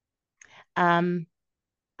 Um,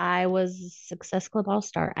 I was Success Club All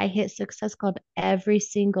Star. I hit Success Club every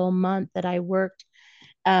single month that I worked,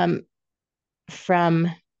 from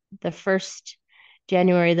the first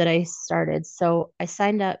January that I started. So I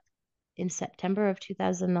signed up in September of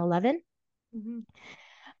 2011.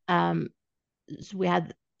 Mm-hmm. So we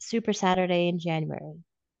had Super Saturday in January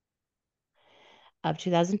of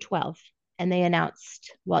 2012, and they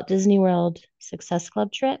announced Walt Disney World Success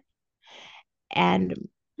Club trip. And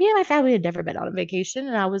me and my family had never been on a vacation,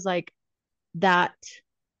 and I was like, that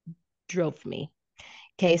drove me.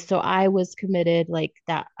 Okay, so I was committed like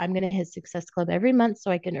that. I'm gonna hit Success Club every month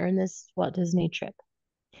so I can earn this Walt Disney trip.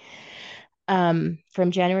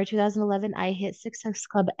 From January 2011, I hit Success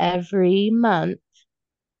Club every month,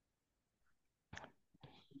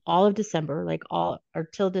 all of December, like all or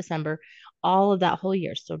till December, all of that whole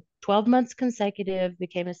year. So 12 months consecutive,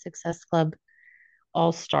 became a Success Club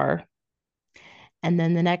all star. And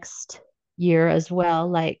then the next year as well,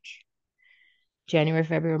 like January,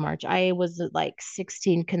 February, March, I was at like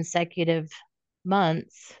 16 consecutive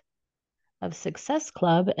months of Success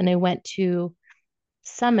Club. And I went to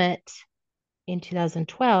Summit in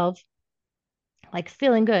 2012, like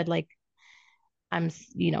feeling good. Like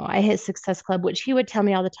I hit Success Club, which he would tell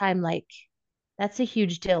me all the time, like, that's a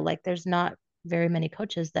huge deal. Like, there's not very many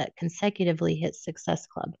coaches that consecutively hit Success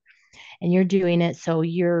Club, and you're doing it. So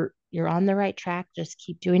you're on the right track. Just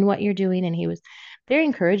keep doing what you're doing. And he was very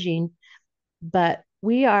encouraging. But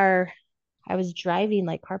I was driving,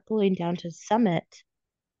 like carpooling down to Summit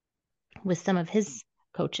with some of his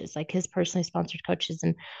coaches, like his personally sponsored coaches.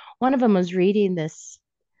 And one of them was reading this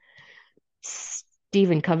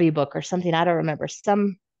Stephen Covey book or something. I don't remember.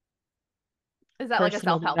 Some Is that like a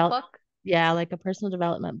personal self-help development. book? Yeah, like a personal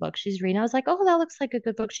development book she's reading. I was like, oh, that looks like a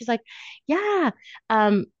good book. She's like, yeah.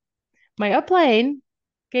 Um, my upline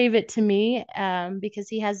gave it to me because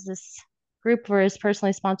he has this group for his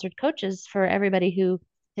personally sponsored coaches. For everybody who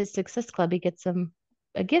his Success Club, he gets them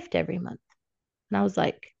a gift every month. And I was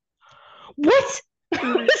like, what?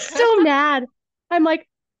 I was so mad. I'm like,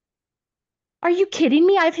 are you kidding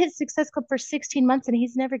me? I've hit Success Club for 16 months and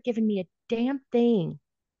he's never given me a damn thing.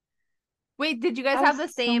 Wait, did you guys I have was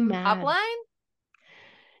the so same mad. upline?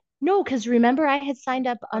 No, because remember, I had signed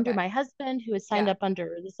up under Okay. my husband, who had signed Yeah. up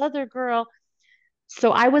under this other girl.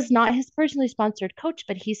 So I was not his personally sponsored coach,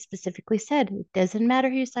 but he specifically said, it doesn't matter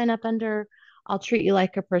who you sign up under, I'll treat you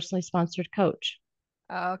like a personally sponsored coach.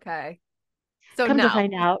 Okay. So Come to no.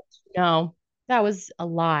 find out, no, that was a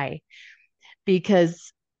lie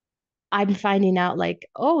because I'm finding out like,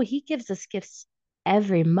 oh, he gives us gifts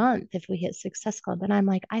every month if we hit Success Club. And I'm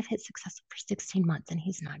like, I've hit Success Club for 16 months and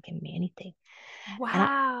he's not giving me anything. And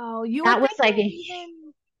Wow. You would that was think like that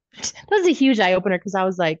even that was a huge eye opener because I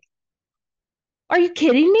was like, are you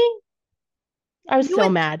kidding me? I was you so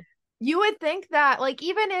would mad. you would think that like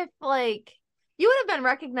even if like you would have been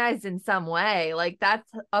recognized in some way, like that's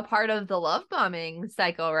a part of the love bombing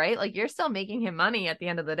cycle, right? Like you're still making him money at the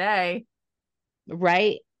end of the day.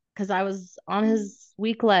 Right? Because I was on his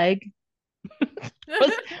weak leg.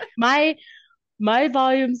 Was my my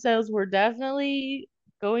volume sales were definitely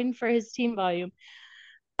going for his team volume.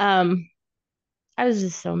 Um, I was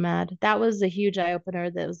just so mad. That was a huge eye opener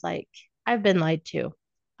that was like, I've been lied to.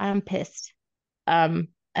 I'm pissed. And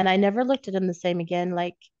I never looked at him the same again.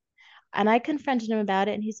 Like, and I confronted him about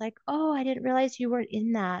it, and he's like, "Oh, I didn't realize you weren't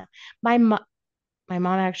in that." My mo- my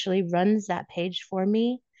mom actually runs that page for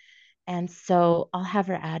me, and so I'll have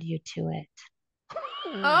her add you to it.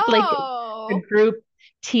 Like the Oh. group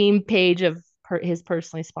team page of his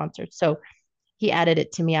personally sponsored. So he added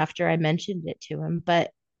it to me after I mentioned it to him.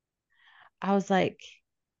 But I was like,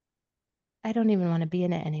 I don't even want to be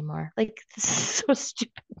in it anymore. Like, this is so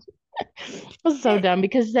stupid. It was so It, dumb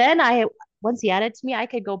because once he added to me, I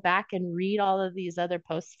could go back and read all of these other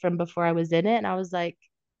posts from before I was in it. And I was like,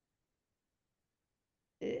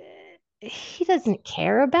 he doesn't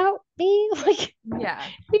care about me. Like, yeah.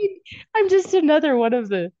 I'm just another one of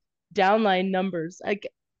the downline numbers. Like,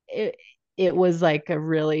 it, it was like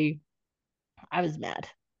I was mad.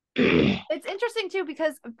 It's interesting too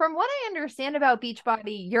because from what I understand about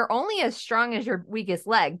Beachbody, you're only as strong as your weakest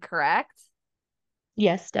leg, correct?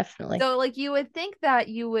 Yes, definitely. So like you would think that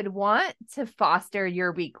you would want to foster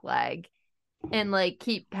your weak leg and like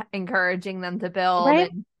keep encouraging them to build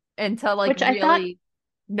Right? and to like Which I thought, really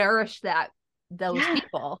nourish those yeah,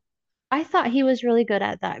 people. I thought he was really good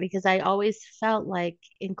at that because I always felt like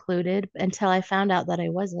included until I found out that I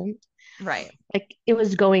wasn't. Right. Like it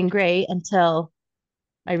was going great until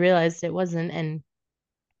I realized it wasn't. And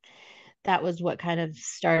that was what kind of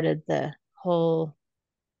started the whole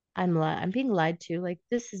I'm being lied to. Like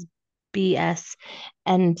this is BS.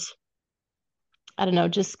 And I don't know,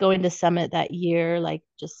 just going to Summit that year, like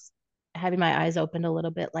just having my eyes opened a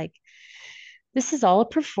little bit, like this is all a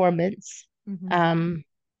performance. Mm-hmm. Um,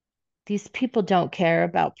 these people don't care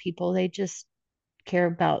about people. They just care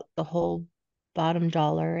about the whole bottom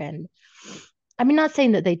dollar. And I mean, not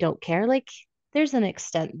saying that they don't care. Like, there's an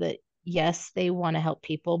extent that, yes, they want to help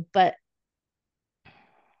people, but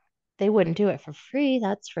they wouldn't do it for free.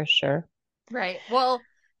 That's for sure. Right. Well,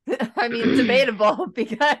 I mean, debatable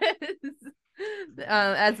because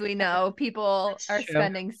as we know, people That's are true.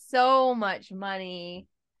 spending so much money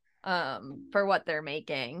for what they're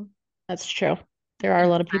making That's true. There are a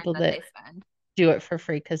and the lot of time people that that they spend. do it for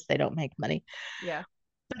free because they don't make money. Yeah.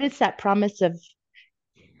 But it's that promise of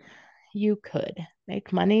you could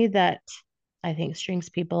make money that I think strings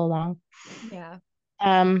people along. Yeah.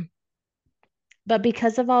 Um, but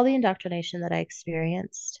because of all the indoctrination that I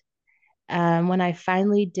experienced, when I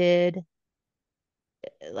finally did,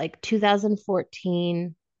 like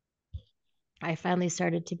 2014, I finally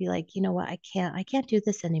started to be like, you know what, I can't do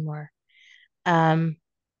this anymore. Um,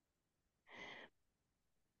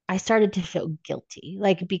 I started to feel guilty,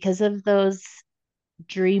 like because of those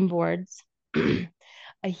dream boards,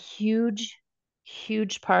 a huge,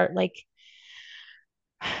 huge part, like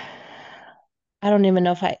I don't even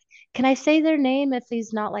know if I can I say their name if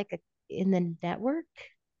he's not like in the network.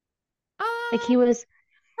 Like he Um, was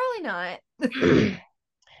probably not.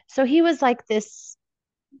 so he was like this,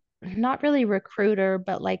 not really recruiter,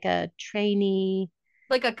 but like a trainee.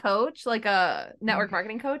 Like a coach, like a network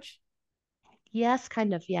marketing coach. Yes,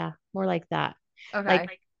 kind of, yeah, more like that. Okay.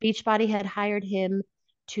 Like Beachbody had hired him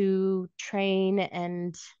to train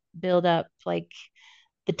and build up like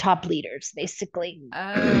the top leaders, basically.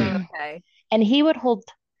 Oh, okay. And he would hold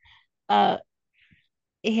uh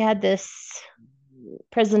he had this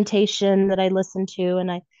presentation that I listened to,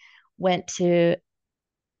 and I went to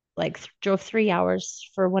like drove 3 hours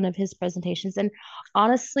for one of his presentations. And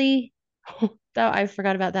honestly, that I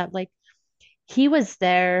forgot about that. Like he was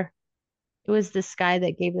there. It was this guy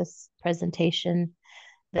that gave this presentation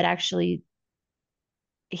that actually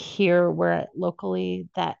here where locally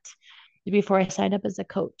that before I signed up as a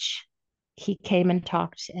coach, he came and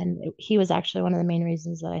talked, and he was actually one of the main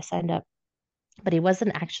reasons that I signed up. But he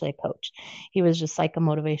wasn't actually a coach. He was just like a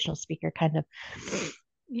motivational speaker, kind of.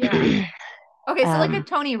 Yeah. Okay, so like a um,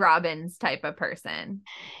 Tony Robbins type of person.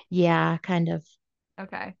 yeah, kind of.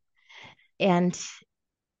 Okay. And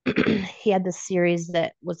he had this series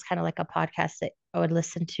that was kind of like a podcast that I would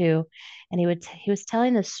listen to, and he was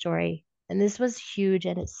telling this story, and this was huge,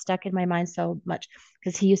 and it stuck in my mind so much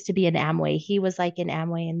because he used to be in Amway. He was like in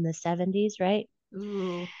Amway in the 70s, right?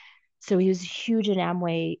 Ooh. So he was huge in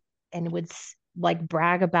Amway and would like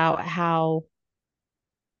brag about how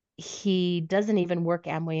he doesn't even work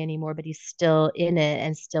Amway anymore, but he's still in it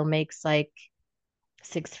and still makes like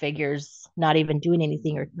six figures, not even doing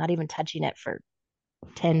anything or not even touching it for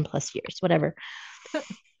 10 plus years, whatever.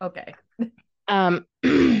 Okay. Um,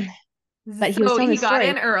 but he was So telling he the got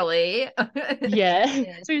in story. early. Yeah.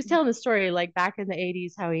 Yeah. So he was telling the story like back in the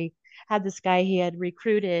 80s, how he had this guy he had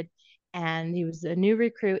recruited, and he was a new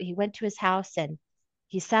recruit. He went to his house and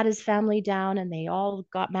he sat his family down, and they all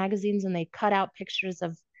got magazines and they cut out pictures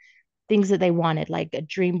of things that they wanted, like a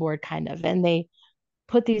dream board kind of. And they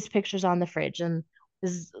put these pictures on the fridge. And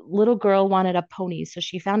this little girl wanted a pony. So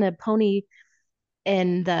she found a pony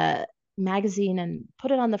in the magazine and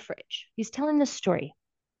put it on the fridge. He's telling the story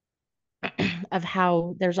of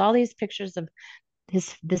how there's all these pictures of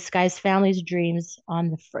this guy's family's dreams on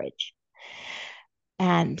the fridge.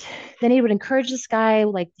 And then he would encourage this guy,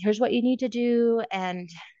 like, here's what you need to do. And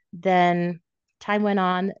then time went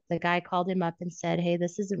on. The guy called him up and said, hey,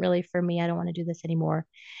 this isn't really for me. I don't want to do this anymore.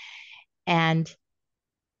 And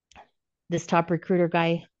this top recruiter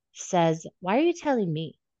guy says, why are you telling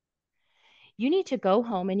me? You need to go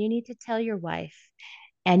home and you need to tell your wife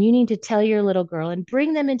and you need to tell your little girl and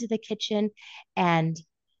bring them into the kitchen and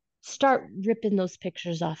start ripping those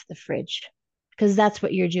pictures off the fridge because that's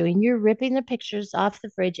what you're doing. You're ripping the pictures off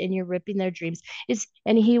the fridge and you're ripping their dreams.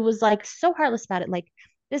 And he was like so heartless about it. Like,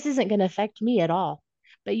 this isn't going to affect me at all,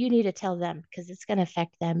 but you need to tell them because it's going to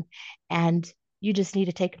affect them. And you just need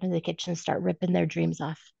to take them to the kitchen and start ripping their dreams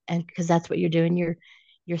off. And because that's what you're doing.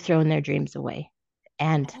 You're throwing their dreams away.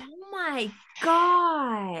 And Oh my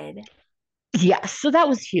God. yeah, so that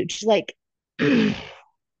was huge. Like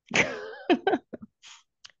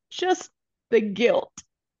just the guilt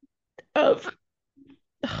of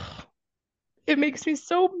it makes me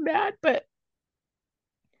so mad, but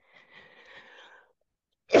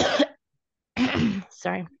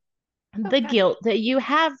sorry, the Okay. guilt that you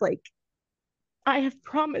have, like, I have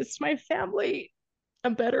promised my family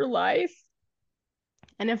a better life,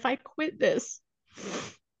 and if I quit this,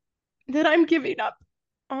 then I'm giving up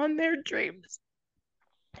on their dreams.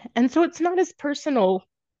 And so it's not as personal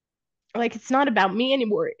like it's not about me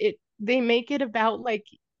anymore. They make it about like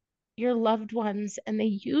your loved ones, and they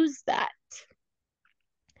use that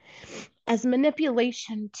as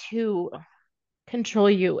manipulation to control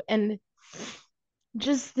you. And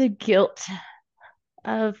just the guilt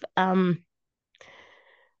of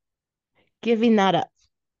giving that up.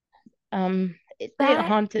 It That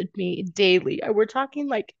haunted me daily. We're talking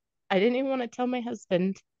like I didn't even want to tell my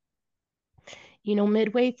husband,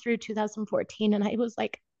 midway through 2014. And I was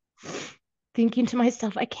like thinking to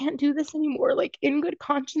myself, I can't do this anymore. Like, in good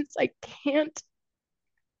conscience, I can't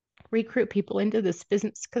recruit people into this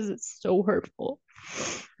business because it's so hurtful.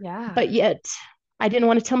 yeah. But yet, I didn't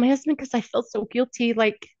want to tell my husband because I felt so guilty.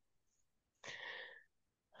 Like,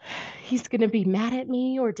 he's going to be mad at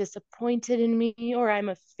me or disappointed in me or I'm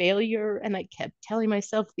a failure. And I kept telling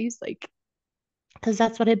myself these, like, because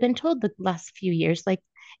that's what I've been told the last few years. Like,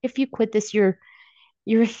 if you quit this, you're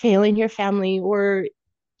failing your family, or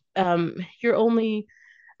you're only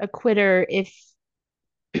a quitter if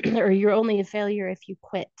or you're only a failure if you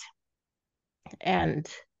quit. And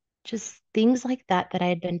just things like that I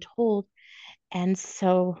had been told. And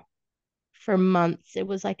so for months it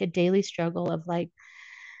was like a daily struggle of like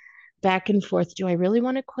back and forth, do I really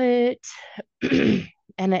want to quit?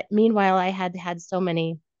 Meanwhile I had had so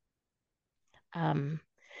many um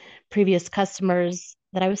previous customers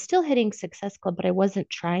that I was still hitting Success Club, but I wasn't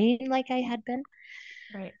trying like I had been.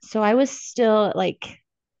 Right. So I was still like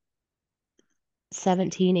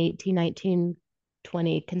 17, 18, 19,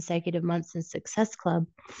 20 consecutive months in Success Club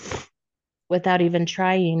without even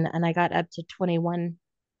trying. And I got up to 21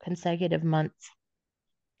 consecutive months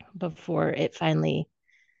before it finally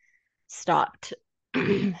stopped.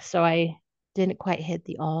 So I didn't quite hit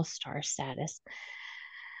the all-star status.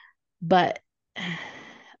 But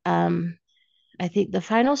um, I think the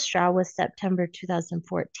final straw was September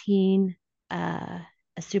 2014.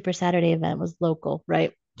 A Super Saturday event was local,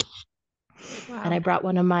 right? And Wow. I brought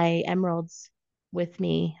one of my emeralds with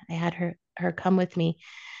me. I had her come with me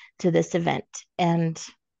to this event. And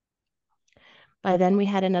by then we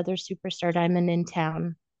had another superstar diamond in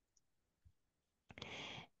town.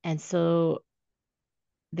 And so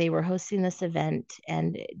they were hosting this event,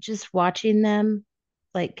 and just watching them,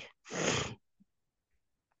 like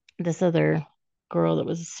this other girl that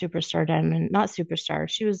was a superstar diamond, not superstar,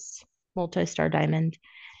 she was multi-star diamond,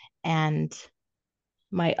 and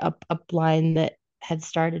my upline that had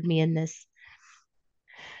started me in this,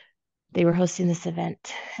 they were hosting this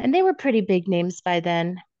event, and they were pretty big names by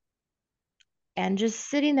then. And just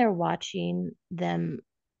sitting there watching them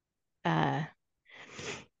uh,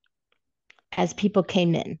 as people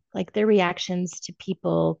came in, like their reactions to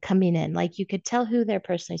people coming in, like you could tell who their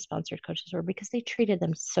personally sponsored coaches were because they treated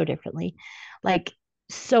them so differently, like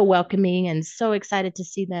so welcoming and so excited to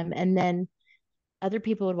see them. And then other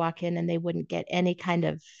people would walk in and they wouldn't get any kind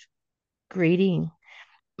of greeting.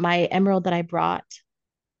 My emerald that I brought,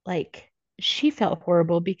 like, she felt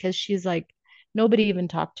horrible because she's like, nobody even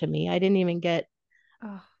talked to me. I didn't even get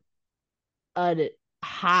Oh, a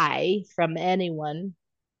hi from anyone.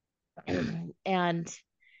 And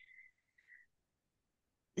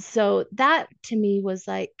so that to me was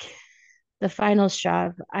like the final straw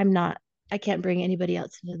of, I can't bring anybody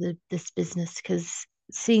else into this business, because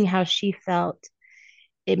seeing how she felt,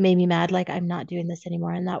 it made me mad. Like, I'm not doing this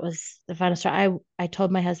anymore. And that was the final straw. I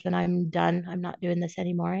told my husband, I'm done. I'm not doing this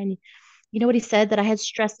anymore. And you know what he said that I had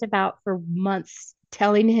stressed about for months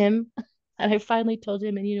telling him? And I finally told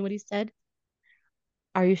him, and you know what he said?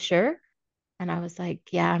 Are you sure? And I was like,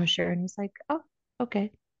 yeah, I'm sure. And he's like, oh,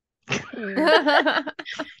 okay.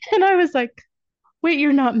 And I was like, wait,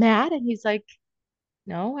 you're not mad? And he's like,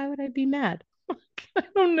 no, why would I be mad? I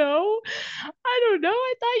don't know. I don't know.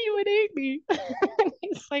 I thought you would hate me.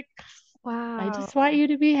 He's like, I just want wow. you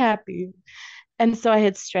to be happy. And so I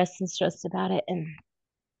had stressed and stressed about it. And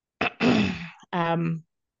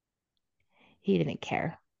he didn't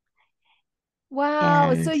care.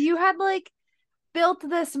 Wow. So And you had like built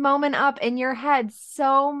this moment up in your head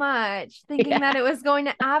so much, thinking yeah, that it was going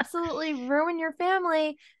to absolutely ruin your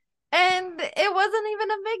family, and it wasn't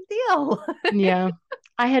even a big deal. yeah.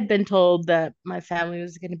 I had been told that my family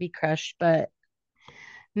was going to be crushed, but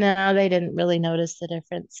no, they didn't really notice the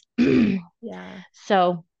difference. Yeah.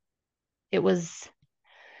 So it was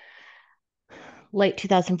late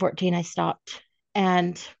 2014, I stopped.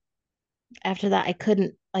 And after that, I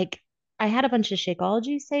couldn't, like, I had a bunch of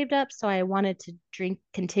Shakeology saved up, so I wanted to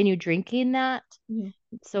continue drinking that Mhm.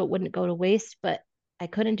 so it wouldn't go to waste, but I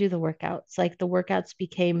couldn't do the workouts. Like, the workouts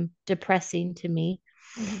became depressing to me.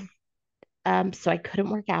 Mhm. So I couldn't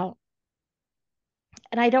work out.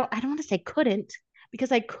 And I don't want to say couldn't,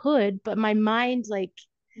 because I could, but my mind, like,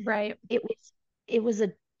 Right. It was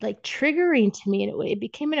a like triggering to me, and it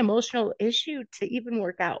became an emotional issue to even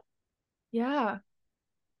work out. Yeah.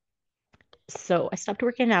 So I stopped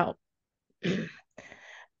working out.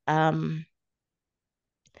 um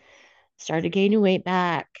Started gaining weight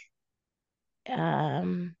back.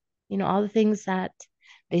 um all the things that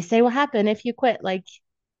they say will happen if you quit, like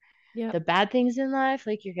Yeah. the bad things in life,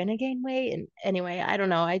 like you're gonna gain weight. And anyway, I don't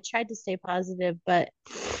know, I tried to stay positive, but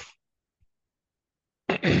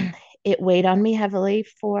it weighed on me heavily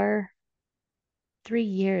for 3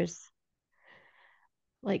 years,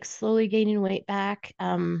 like slowly gaining weight back,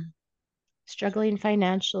 struggling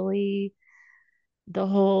financially, the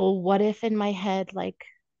whole what if in my head, like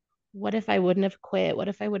what if I wouldn't have quit? What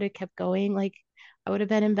if I would have kept going? Like I would have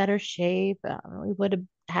been in better shape. We would have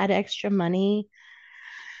had extra money.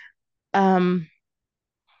 Um,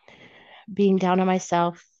 Being down on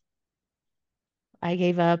myself, I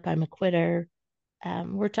gave up. I'm a quitter.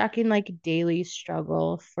 We're talking like daily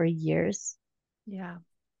struggle for years. Yeah.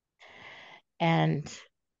 And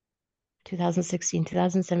 2016,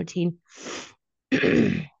 2017,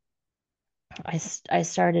 I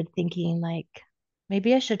started thinking like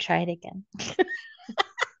maybe I should try it again.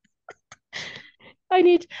 I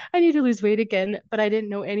need to lose weight again, but I didn't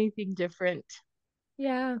know anything different.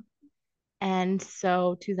 Yeah. And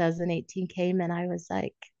so 2018 came and I was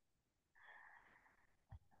like,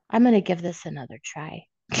 I'm going to give this another try.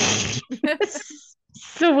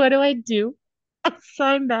 So what do? I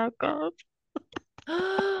sign back up.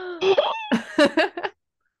 I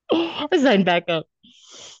signed back up.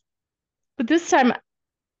 But this time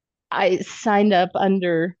I signed up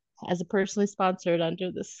under as a personally sponsored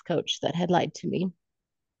under this coach that had lied to me,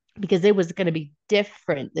 because it was going to be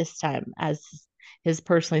different this time as his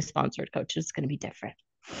personally sponsored coach. It's going to be different.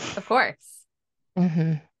 Of course.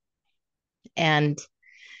 Mm-hmm. And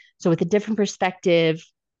so with a different perspective,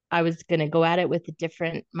 I was going to go at it with a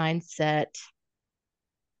different mindset.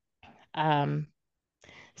 Um,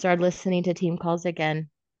 Started listening to team calls again,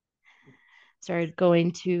 started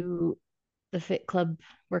going to the fit club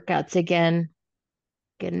workouts again,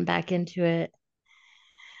 getting back into it.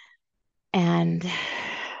 And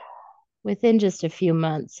within just a few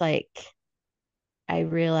months, like I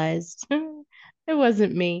realized it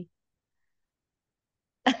wasn't me.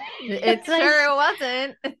 It And sure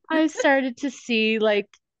wasn't. I started to see like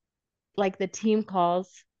the team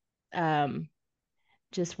calls, um,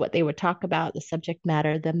 just what they would talk about, the subject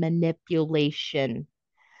matter, the manipulation,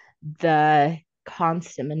 the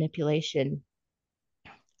constant manipulation.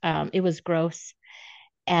 It was gross,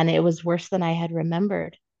 and it was worse than I had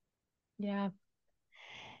remembered. Yeah.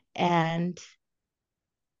 And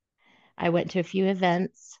I went to a few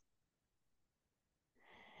events,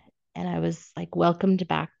 and I was like welcomed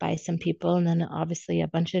back by some people, and then obviously a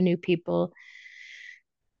bunch of new people.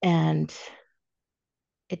 And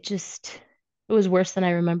it was worse than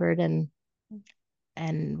I remembered.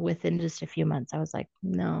 And within just a few months, I was like,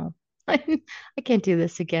 no, I can't do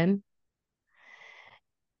this again.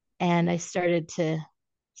 And I started to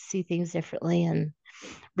see things differently and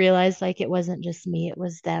realize like it wasn't just me, it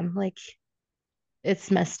was them. Like it's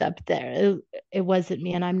messed up there. It wasn't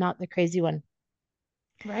me, and I'm not the crazy one.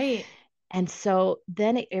 Right. And so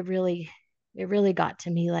then it really got to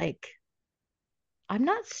me like, I'm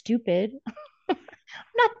not stupid. I'm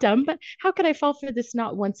not dumb, but how could I fall for this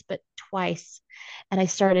not once but twice? And I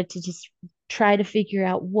started to just try to figure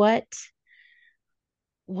out what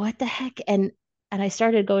the heck. And I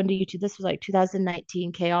started going to YouTube. This was like 2019,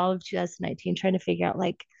 okay, all of 2019, trying to figure out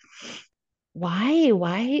like why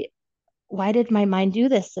did my mind do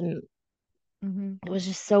this? And Mm-hmm. it was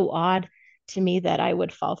just so odd to me that I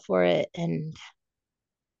would fall for it. And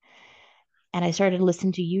I started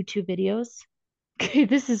listening to YouTube videos.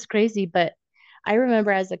 This is crazy, but I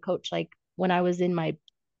remember as a coach, like when I was in my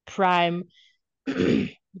prime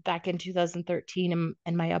back in 2013,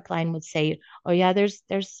 and my upline would say, oh yeah, there's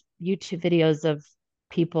YouTube videos of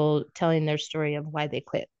people telling their story of why they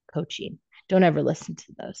quit coaching. Don't ever listen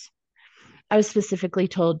to those. I was specifically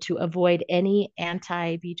told to avoid any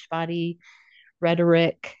anti Beachbody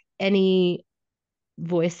rhetoric, any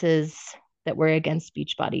voices that were against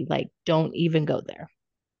Beachbody. Like, don't even go there.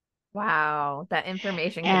 Wow. That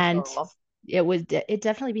information And control. it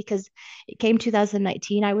definitely, because it came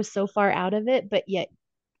 2019, I was so far out of it, but yet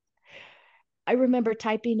I remember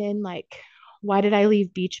typing in like, why did I leave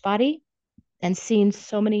Beachbody? And seeing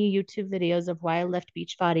so many YouTube videos of why I left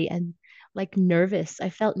Beachbody, and like nervous. I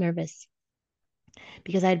felt nervous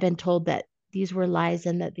because I had been told that these were lies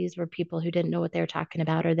and that these were people who didn't know what they were talking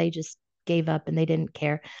about, or they just gave up and they didn't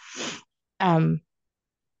care. Um,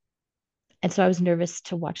 And so I was nervous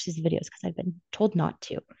to watch these videos because I'd been told not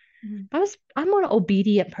to. Mhm. I'm an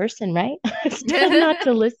obedient person, right? I was told not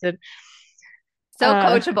to listen. So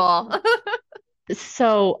Uh, coachable.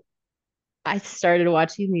 so I started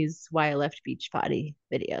watching these Why I Left Beachbody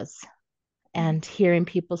videos and hearing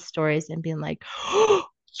people's stories and being like, oh,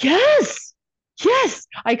 yes, yes,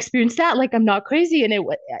 I experienced that. Like I'm not crazy, and it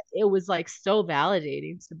was like so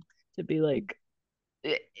validating to be like,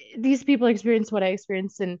 these people experience what I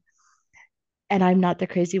experienced, and I'm not the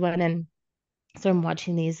crazy one. And so I'm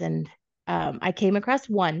watching these, and I came across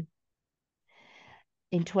one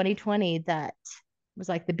in 2020 that was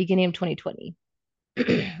like the beginning of 2020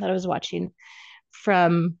 that I was watching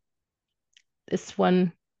from this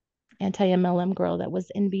one anti MLM girl that was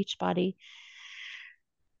in Beachbody,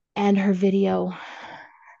 and her video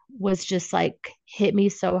was just like hit me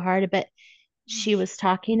so hard. But she was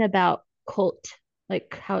talking about cult,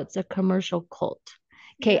 like how it's a commercial cult.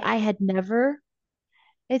 Okay, Yeah. I had never,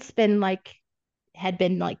 it's been like, had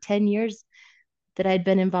been like 10 years that I'd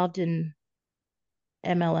been involved in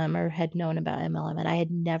MLM or had known about MLM, and I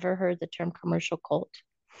had never heard the term commercial cult.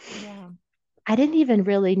 Yeah. I didn't even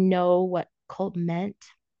really know what cult meant.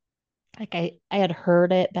 Like I had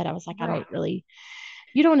heard it, but I was like, I Right. don't really,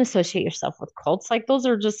 you don't associate yourself with cults. Like those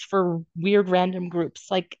are just for weird random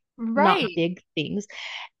groups, like not Right. big things.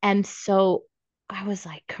 And so I was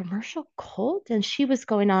like, commercial cult? And she was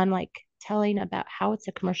going on like telling about how it's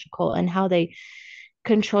a commercial cult and how they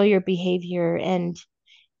control your behavior and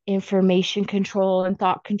information control and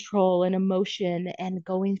thought control and emotion and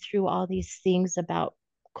going through all these things about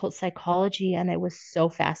cult psychology. And it was so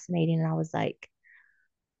fascinating. And I was like,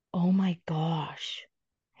 oh my gosh,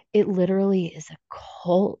 it literally is a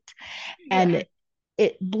cult. Yeah. And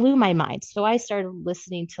it blew my mind. So I started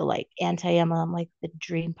listening to like anti-MLM, like the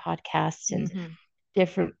Dream podcasts and Hmm.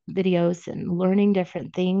 different videos and learning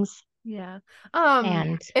different things. Yeah.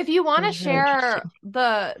 And If you it want to was really share interesting.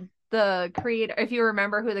 the creator, if you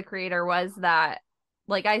remember who the creator was, that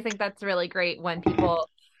like I think that's really great when people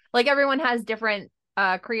like everyone has different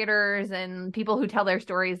creators and people who tell their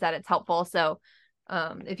stories that it's helpful. So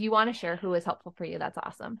if you want to share who is helpful for you, that's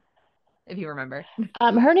awesome. If you remember.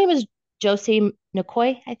 Her name is Josie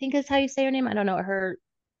McCoy, I think is how you say her name. I don't know. Her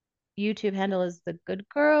YouTube handle is The Good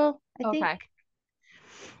Girl, I think. Okay.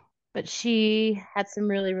 But she had some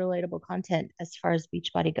really relatable content as far as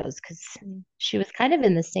Beachbody goes because she was kind of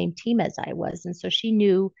in the same team as I was. And so she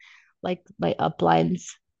knew like my uplines.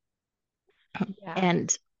 Yeah.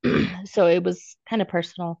 And so it was kind of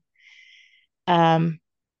personal, um,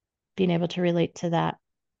 being able to relate to that.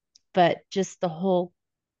 But just the whole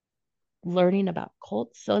learning about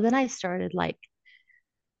cults. So then I started like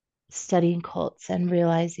studying cults and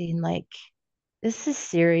realizing like this is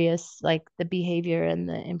serious, like the behavior and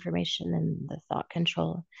the information and the thought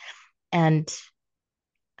control. And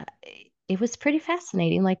it was pretty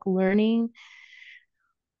fascinating, like learning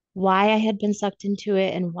why I had been sucked into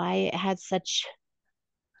it and why it had such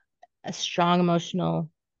a strong emotional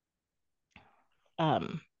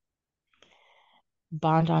um,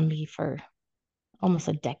 bond on me for almost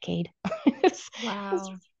a decade. It's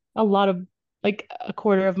Wow. a lot of like a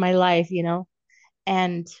quarter of my life, you know,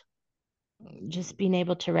 and just being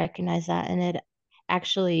able to recognize that. And it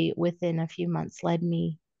actually, within a few months, led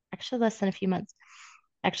me, actually, less than a few months,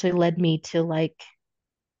 actually led me to like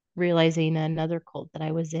realizing another cult that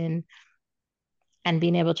I was in and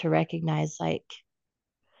being able to recognize like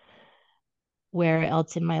where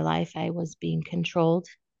else in my life I was being controlled.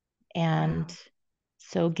 And Wow.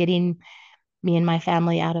 so getting me and my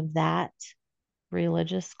family out of that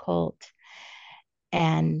religious cult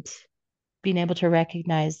and being able to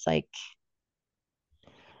recognize like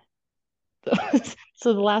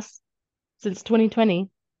so the last since 2020,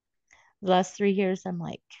 the last 3 years, I'm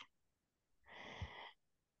like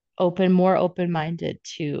more open minded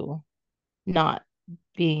to not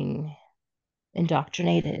being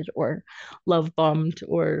indoctrinated or love bombed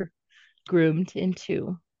or groomed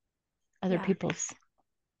into other Yeah. people's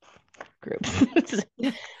groups.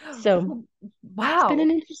 So it's been Wow.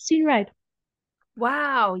 an interesting ride.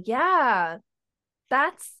 Wow. Yeah.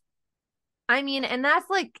 That's I mean, and that's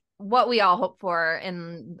like what we all hope for.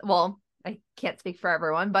 And well, I can't speak for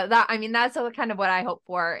everyone, but that, I mean, that's kind of what I hope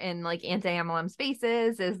for in like anti-MLM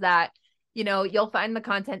spaces is that, you know, you'll find the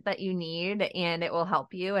content that you need and it will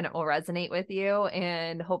help you and it will resonate with you.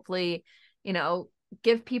 And hopefully, you know,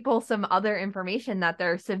 give people some other information that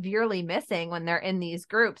they're severely missing when they're in these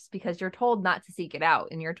groups because you're told not to seek it out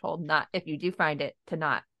and you're told not, if you do find it, to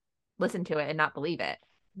not listen to it and not believe it.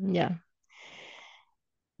 Yeah.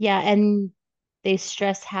 Yeah. And they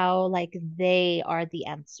stress how like they are the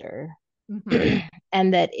answer. Mm-hmm.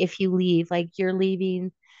 And that if you leave, like you're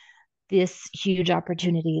leaving this huge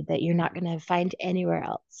opportunity that you're not going to find anywhere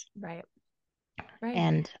else. Right. Right.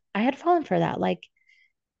 And I had fallen for that. Like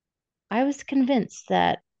I was convinced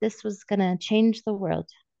that this was going to change the world.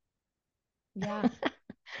 Yeah.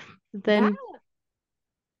 Yeah. Then,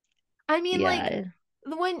 I mean, like yeah.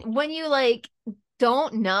 when you like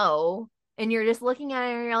don't know and you're just looking at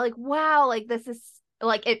it and you're like, wow, like this is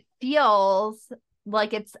like it feels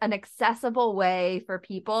like it's an accessible way for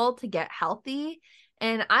people to get healthy.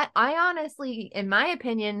 And I honestly, in my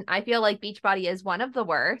opinion, I feel like Beachbody is one of the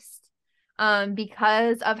worst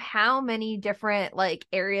because of how many different like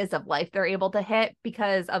areas of life they're able to hit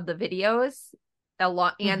because of the videos a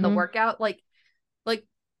lot and the Mm-hmm. workout. Like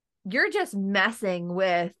you're just messing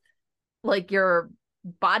with like your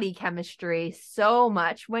body chemistry so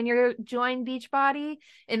much when you're join Beachbody,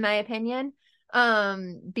 in my opinion,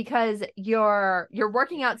 because you're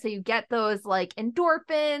working out, so you get those like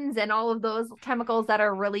endorphins and all of those chemicals that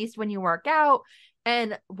are released when you work out,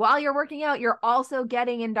 and while you're working out you're also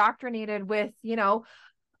getting indoctrinated with, you know,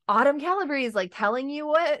 Autumn Calabrese like telling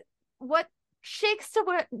you what shakes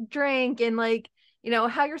to drink, and like, you know,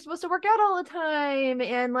 how you're supposed to work out all the time,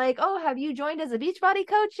 and like, oh, have you joined as a Beachbody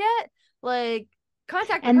coach yet? Like,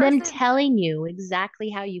 contact the And them person. telling you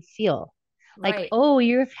exactly how you feel. Like, Right. oh,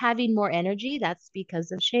 you're having more energy. That's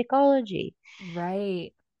because of Shakeology.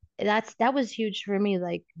 Right. That was huge for me,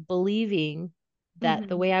 like believing that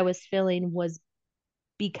the Mm-hmm. way I was feeling was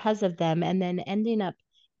because of them and then ending up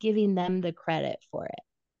giving them the credit for it.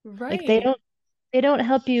 Like Right. they don't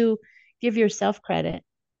help you give yourself credit.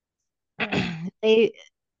 Right. they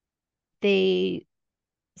they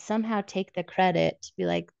somehow take the credit to be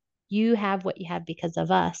like, you have what you have because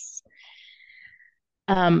of us.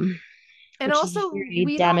 Um, And which is also very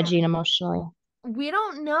damaging emotionally. we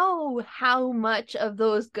don't know how much of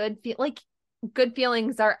those good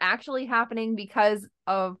feelings are actually happening because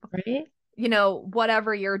of, Right? you know,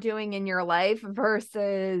 whatever you're doing in your life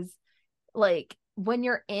versus like when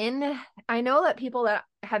you're in. I know that people that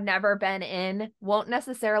have never been in won't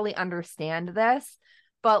necessarily understand this,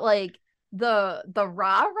 but like the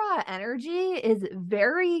rah energy is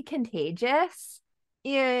very contagious,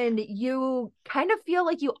 and you kind of feel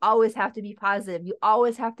like you always have to be positive, you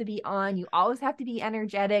always have to be on, you always have to be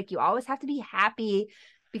energetic, you always have to be happy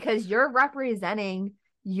because you're representing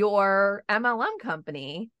your MLM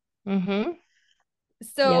company. Mm-hmm. Yeah.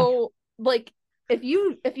 So like if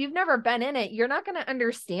you've never been in it, you're not going to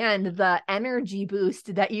understand the energy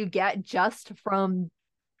boost that you get just from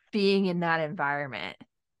being in that environment.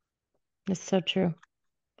 It's so true.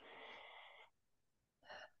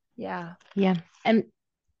 Yeah. Yeah. And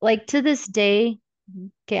like to this day,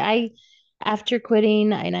 Mhm. okay, after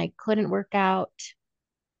quitting and I couldn't work out,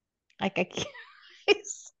 like I can't, I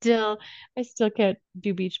still I still can't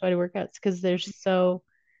do beach body workouts because they're so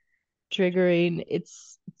triggering.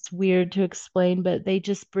 It's weird to explain, but they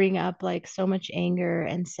just bring up like so much anger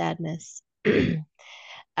and sadness.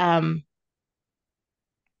 um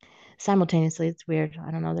Simultaneously. It's weird. I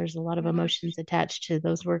don't know. There's a lot of Yeah, emotions attached to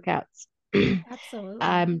those workouts.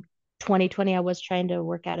 absolutely. 2020, I was trying to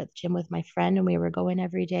work out at the gym with my friend, and we were going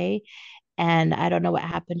every day. And I don't know what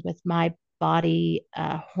happened with my body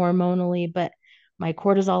hormonally, but my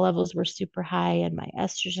cortisol levels were super high and my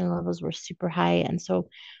estrogen levels were super high. And so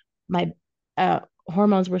my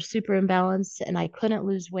hormones were super imbalanced and I couldn't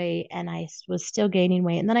lose weight and I was still gaining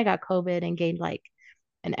weight. And then I got COVID and gained like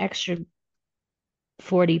an extra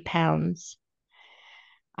 40 pounds.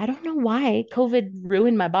 I don't know why COVID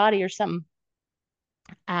ruined my body or something.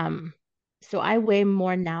 Um, so I weigh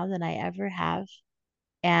more now than I ever have.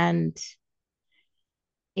 And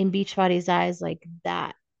in Beachbody's eyes, like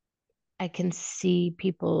that, I can see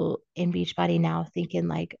people in Beachbody now thinking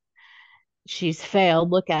like she's failed.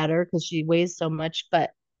 Look at her because she weighs so much.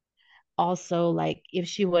 But also like if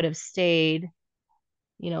she would have stayed,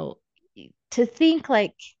 you know, to think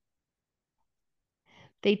like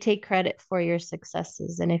they take credit for your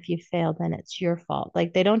successes. And if you fail, then it's your fault.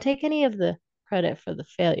 Like they don't take any of the credit for the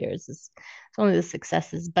failures. It's only the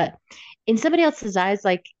successes. But in somebody else's eyes,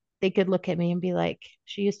 like they could look at me and be like,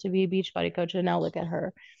 she used to be a beach body coach and now look at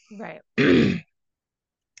her. Right.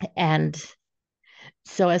 And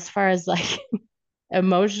so as far as like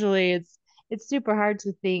emotionally, it's super hard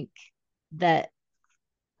to think that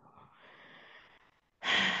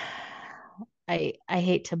I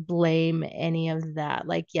hate to blame any of that.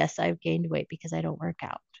 Like, yes, I've gained weight because I don't work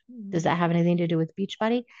out. Does Mhm. that have anything to do with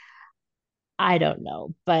Beachbody? I don't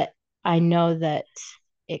know, but I know that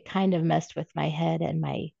it kind of messed with my head and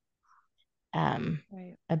my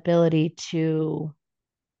Right. ability to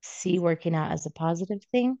see working out as a positive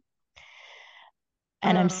thing.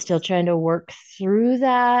 And I'm still trying to work through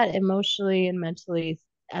that emotionally and mentally.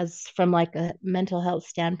 As from like a mental health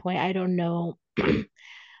standpoint, I don't know.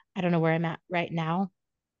 I don't know where I'm at right now.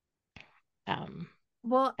 Um,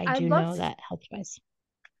 Well, I I'd do love know to, that health wise.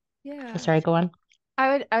 Oh, yeah. sorry, go on.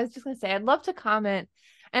 I was just gonna say, I'd love to comment.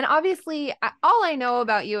 And obviously, all I know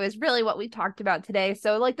about you is really what we talked about today.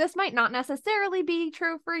 So, like, this might not necessarily be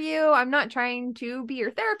true for you. I'm not trying to be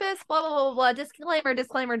your therapist, blah, blah, blah, blah. Disclaimer,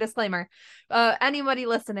 disclaimer, disclaimer. Anybody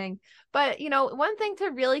listening. But, one thing to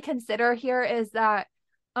really consider here is that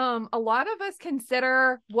a lot of us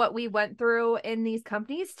consider what we went through in these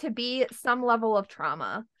companies to be some level of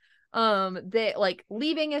trauma. That, like,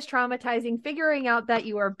 leaving is traumatizing, figuring out that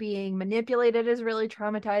you are being manipulated is really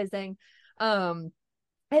traumatizing.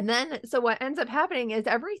 And then so what ends up happening is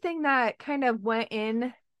everything that kind of went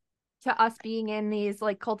in to us being in these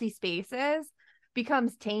like culty spaces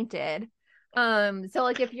becomes tainted. So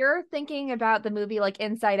like if you're thinking about the movie like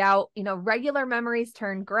Inside Out, regular memories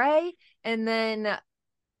turn gray, and then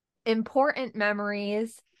important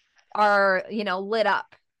memories are, lit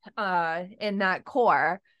up in that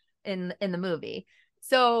core in the movie.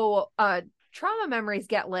 So trauma memories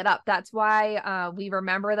get lit up. That's why we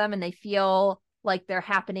remember them and they feel like they're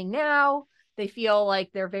happening now. They feel like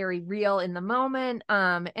they're very real in the moment.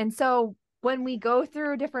 And so when we go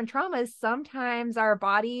through different traumas, sometimes our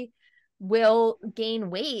body will gain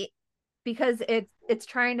weight because it's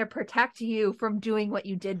trying to protect you from doing what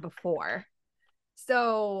you did before.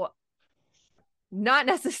 So not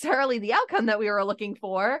necessarily the outcome that we were looking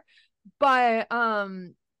for, but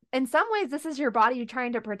in some ways this is your body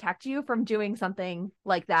trying to protect you from doing something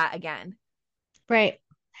like that again. Right.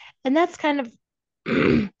 And that's kind of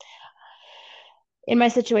in my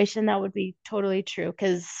situation, that would be totally true.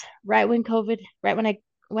 Because right when COVID, right when I,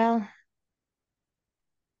 well,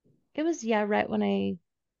 it was, yeah, right when I,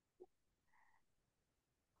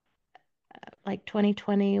 like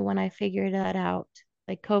 2020, when I figured that out,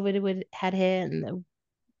 like had hit and the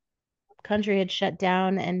country had shut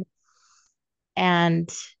down. And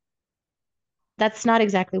that's not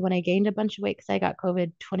exactly when I gained a bunch of weight because I got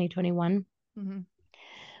COVID 2021. Mm-hmm.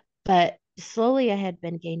 But slowly I had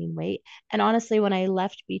been gaining weight. And honestly, when I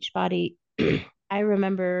left Beachbody, I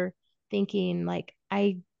remember thinking like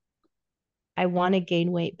I want to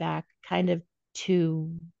gain weight back kind of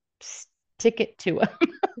to stick it to him.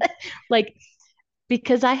 Like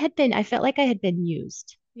because I felt like I had been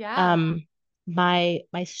used. Yeah. Um my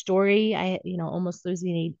story, I almost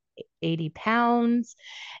losing 80 pounds,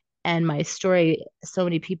 and my story, so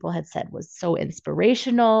many people had said, was so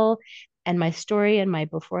inspirational, and my story and my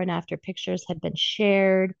before and after pictures had been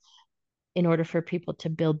shared in order for people to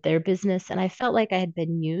build their business, and I felt like I had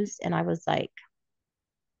been used, and I was like,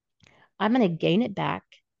 I'm going to gain it back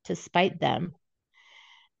to spite them,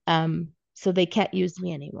 so they can't use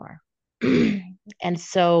me anymore. And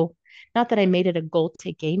so, not that I made it a goal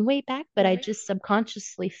to gain weight back, but I Right. just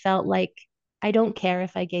subconsciously felt like I don't care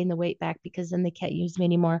if I gain the weight back because then they can't use me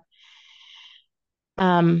anymore.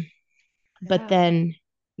 Um, but Yeah. then,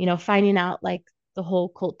 finding out like the whole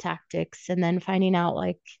cult tactics, and then finding out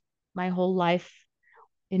like my whole life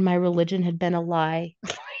in my religion had been a lie.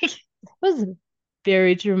 It was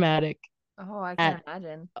very traumatic Oh, I can at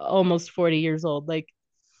imagine. almost 40 years old. Like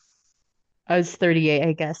I was 38,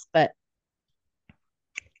 I guess, but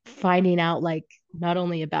finding out like not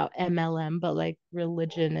only about MLM, but like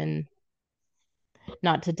religion, and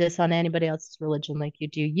not to diss on anybody else's religion, like you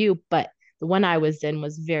do you, but the one I was in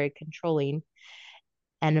was very controlling.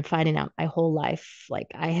 And finding out my whole life, like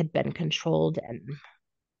I had been controlled, and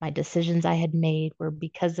my decisions I had made were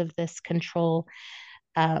because of this control.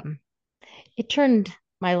 Um, it turned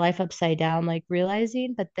my life upside down, like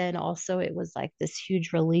realizing, but then also it was like this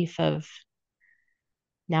huge relief of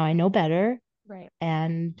now I know better, Right.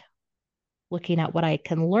 and looking at what I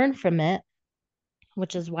can learn from it,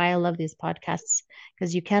 which is why I love these podcasts,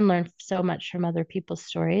 because you can learn so much from other people's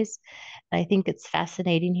stories. And I think it's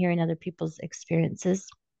fascinating hearing other people's experiences.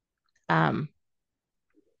 Um,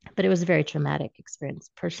 but it was a very traumatic experience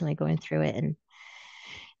personally going through it. And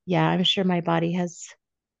yeah, I'm sure my body has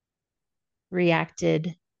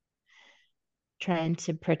reacted trying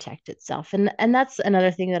to protect itself. And that's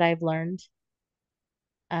another thing that I've learned,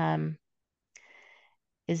 um,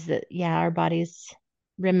 is that yeah, our bodies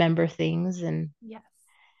remember things, Yes.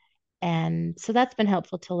 and so that's been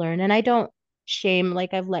helpful to learn. And I don't shame,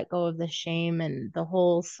 like I've let go of the shame and the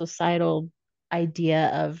whole societal idea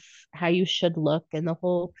of how you should look, and the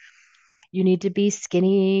whole you need to be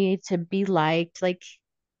skinny to be liked. Like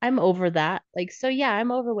I'm over that. Like, so yeah,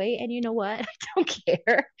 I'm overweight, and you know what? I don't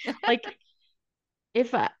care. Like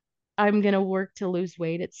if I'm going to work to lose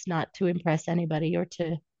weight. It's not to impress anybody or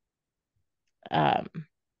to um,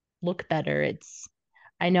 look better.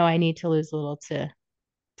 I know I need to lose a little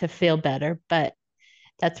to feel better, but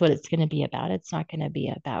that's what it's going to be about. It's not going to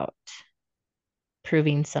be about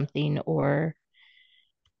proving something or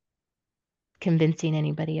convincing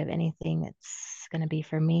anybody of anything. It's going to be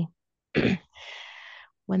for me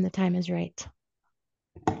when the time is right.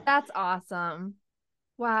 That's awesome.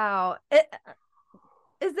 Wow.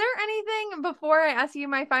 Is there anything before I ask you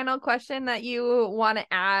my final question that you want to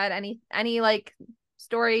add? Any like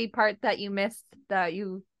story part that you missed that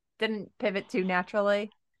you didn't pivot to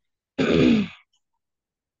naturally?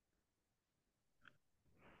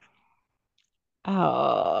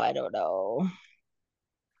 Oh, I don't know.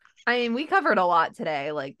 I mean, we covered a lot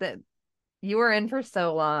today. Like that you were in for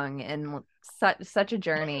so long and such a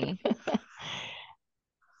journey.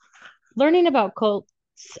 Learning about cults,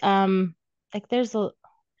 like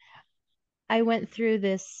I went through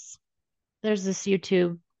there's this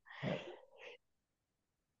YouTube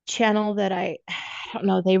channel that I don't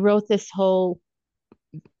know, they wrote this whole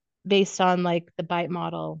based on like the bite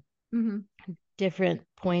model, Mm-hmm. different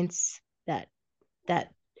points that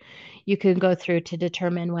you can go through to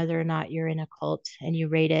determine whether or not you're in a cult, and you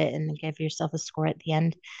rate it and give yourself a score at the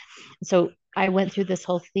end. So I went through this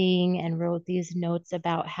whole thing and wrote these notes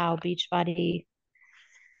about how Beachbody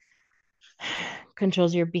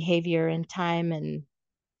controls your behavior and time and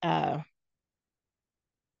uh,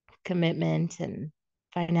 commitment and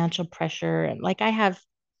financial pressure. And like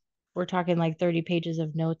we're talking like 30 pages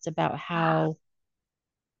of notes about how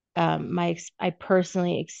I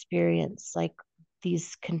personally experienced like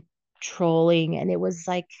these controlling, and it was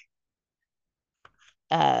like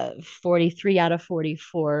 43 out of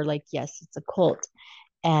 44, like, yes, it's a cult.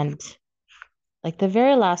 And like the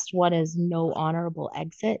very last one is no honorable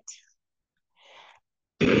exit.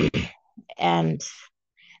 And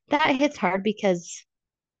that hits hard because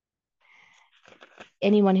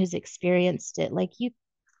anyone who's experienced it, like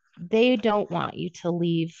they don't want you to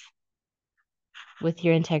leave with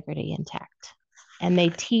your integrity intact. And they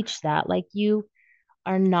teach that, like, you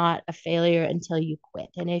are not a failure until you quit.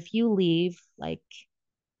 And if you leave, like,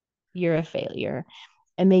 you're a failure.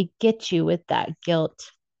 And they get you with that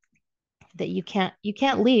guilt that you can't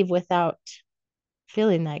leave without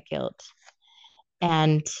feeling that guilt.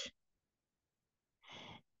 And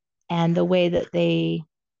the way that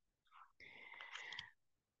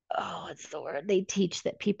what's the word? They teach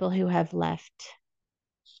that people who have left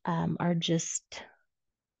are just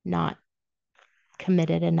not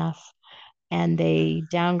committed enough, and they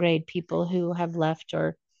downgrade people who have left,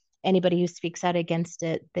 or anybody who speaks out against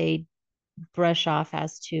it, they brush off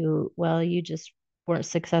as to, well, you just weren't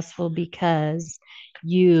successful because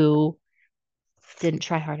you didn't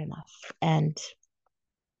try hard enough. And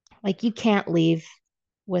like, you can't leave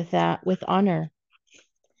with that, with honor.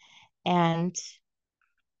 And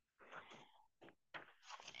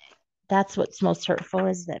that's what's most hurtful,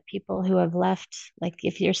 is that people who have left, like,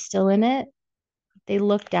 if you're still in it, they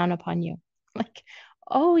look down upon you. Like,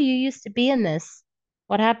 oh, you used to be in this.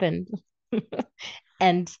 What happened?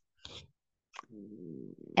 and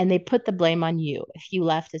they put the blame on you. If you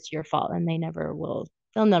left, it's your fault, and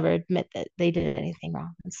they'll never admit that they did anything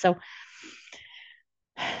wrong. And so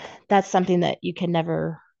that's something that you can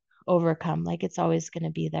never overcome. Like, it's always going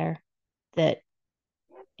to be there, that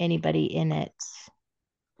anybody in it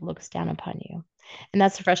looks down upon you. And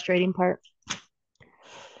that's the frustrating part.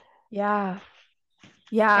 Yeah.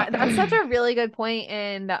 Yeah, that's such a really good point.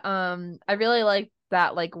 And I really like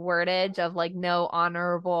that like wordage of like no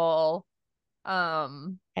honorable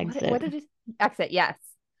Exit. what did you exit? Yes.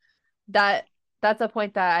 That that's a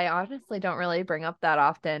point that I honestly don't really bring up that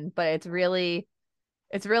often, but it's really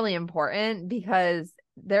important because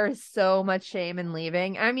there's so much shame in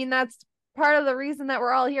leaving. I mean, that's part of the reason that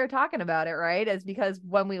we're all here talking about it, right? Is because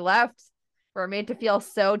when we left, we're made to feel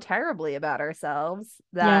so terribly about ourselves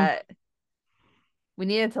that we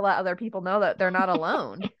needed to let other people know that they're not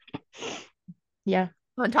alone. Yeah.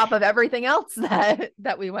 On top of everything else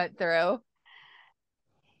that we went through.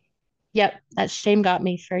 Yep. That shame got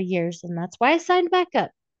me for years. And that's why I signed back up,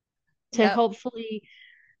 to hopefully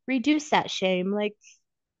reduce that shame, like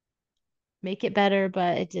make it better,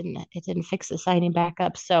 but it didn't fix the signing back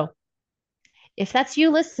up. So if that's you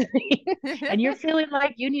listening and you're feeling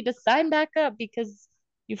like you need to sign back up because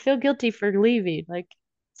you feel guilty for leaving, like,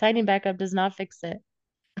 signing back up does not fix it.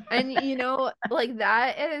 And like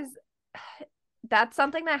that's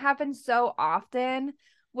something that happens so often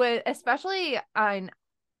with, especially on,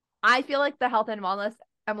 I feel like the health and wellness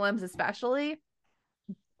MLMs especially,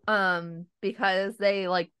 because they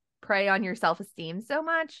like prey on your self-esteem so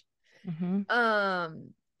much. Mm-hmm.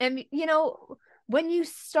 And when you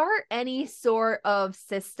start any sort of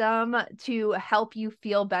system to help you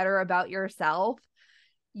feel better about yourself,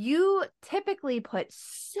 you typically put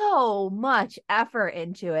so much effort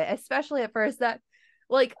into it, especially at first, that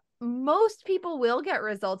like most people will get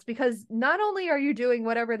results because not only are you doing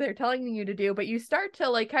whatever they're telling you to do, but you start to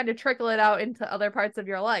like kind of trickle it out into other parts of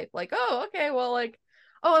your life. Like, oh, okay, well, like,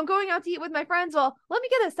 oh, I'm going out to eat with my friends. Well, let me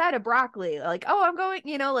get a side of broccoli. Like, oh, I'm going,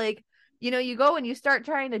 like, you go and you start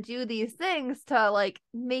trying to do these things to like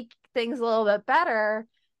make things a little bit better,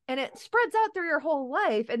 and it spreads out through your whole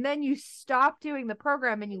life, and then you stop doing the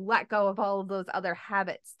program and you let go of all of those other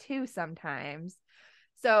habits too sometimes.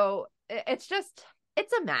 So it's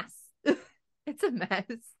a mess. It's a mess.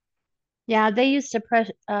 Yeah, they used to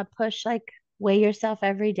push like weigh yourself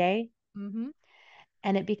every day, Mm-hmm.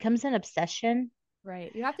 and it becomes an obsession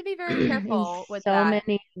Right. You have to be very in careful with so that.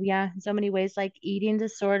 many, yeah, so many ways, like eating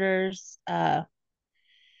disorders. I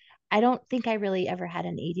don't think I really ever had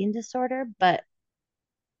an eating disorder, but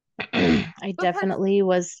I Because definitely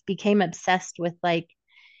became obsessed with like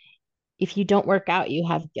if you don't work out, you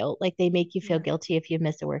have guilt. Like they make you feel yeah. guilty if you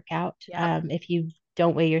miss a workout. Yep. If you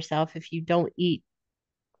don't weigh yourself, if you don't eat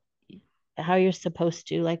how you're supposed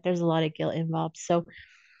to, like there's a lot of guilt involved. So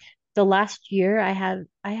the last year I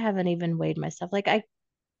haven't even weighed myself. Like I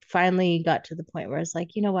finally got to the point where it's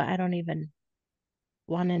like, you know what, I don't even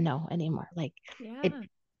want to know anymore. Like it Yeah.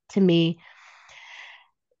 to me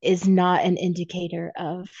is not an indicator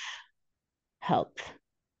of health.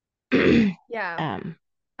 Yeah. um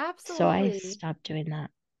so I Absolutely. stopped doing that.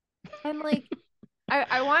 And like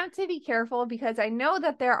I want to be careful because I know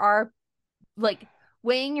that there are like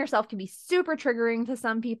weighing yourself can be super triggering to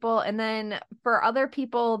some people, and then for other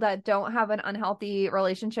people that don't have an unhealthy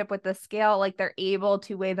relationship with the scale, like they're able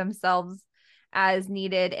to weigh themselves as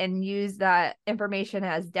needed and use that information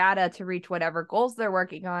as data to reach whatever goals they're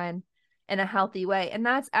working on in a healthy way, and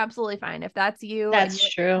that's absolutely fine. If that's you and That's you're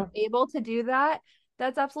true. able to do that,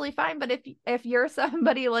 that's absolutely fine. But if you're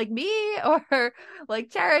somebody like me or like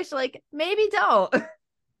Cherish, like maybe don't.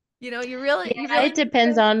 You Yeah, really it need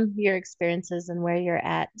depends to. on your experiences and where you're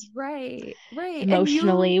at Right, right. And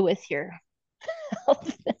emotionally with your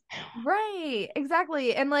health. right,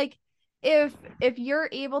 exactly. And like if you're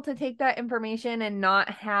able to take that information and not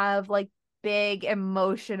have like big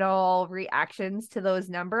emotional reactions to those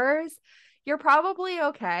numbers, you're probably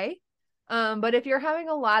okay. But if you're having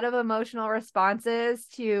a lot of emotional responses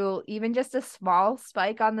to even just a small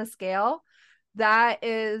spike on the scale, that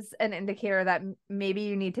is an indicator that maybe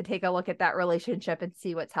you need to take a look at that relationship and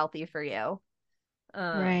see what's healthy for you.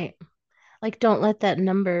 Um, Right. Like, don't let that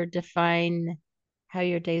number define how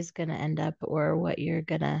your day's gonna end up or what you're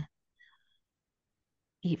gonna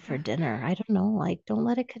eat for dinner. I don't know. Like, don't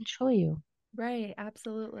let it control you. right,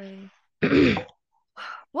 absolutely.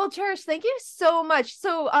 Well, Cherish, thank you so much.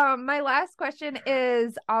 So, my last question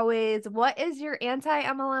is always, what is your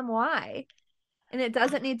anti-MLM? And it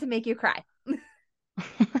doesn't need to make you cry.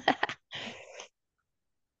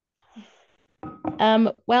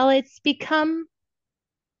 Well, it's become,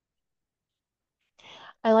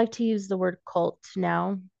 I like to use the word cult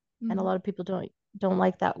now, and a Mhm. lot of people don't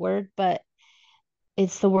like that word, but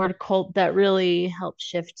it's the word cult that really helped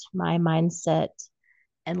shift my mindset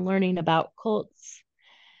and learning about cults.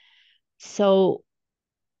 So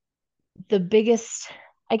the biggest,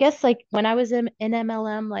 I guess, like when I was in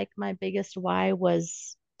MLM, like my biggest why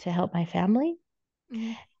was to help my family.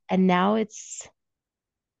 Mhm. And now it's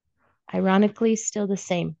ironically still the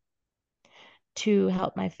same, to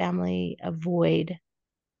help my family avoid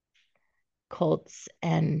cults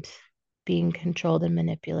and being controlled and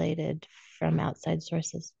manipulated from outside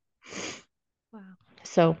sources. Wow.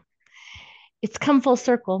 So it's come full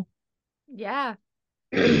circle. Yeah.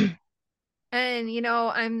 And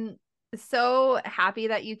I'm so happy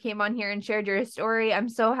that you came on here and shared your story. I'm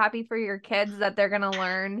so happy for your kids that they're going to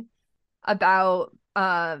learn about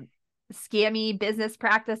scammy business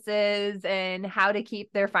practices and how to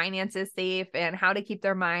keep their finances safe and how to keep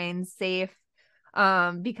their minds safe,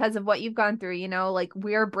 because of what you've gone through. Like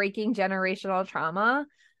we're breaking generational trauma,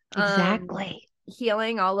 um Exactly.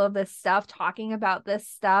 healing all of this stuff, talking about this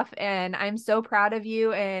stuff, and I'm so proud of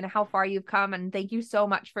you and how far you've come, and thank you so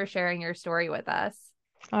much for sharing your story with us.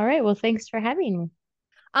 All right. Well, thanks for having me.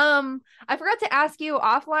 I forgot to ask you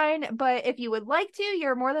offline, but if you would like to,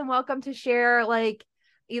 you're more than welcome to share like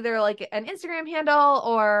either like an Instagram handle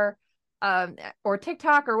or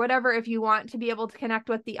TikTok or whatever if you want to be able to connect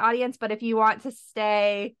with the audience, but if you want to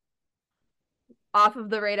stay off of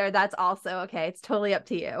the radar, that's also okay. It's totally up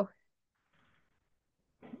to you.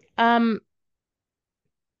 Um,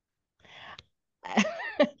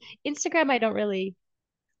 Instagram, I don't really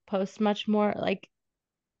post much more. Like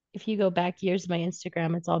if you go back years, my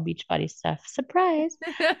Instagram, it's all Beachbody stuff. Surprise.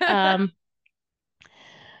 Um,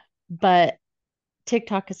 but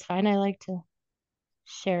TikTok is fine. I like to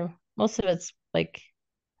share. Most of it's like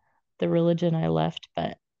the religion I left,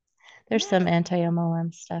 but there's some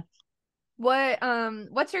anti-MLM stuff.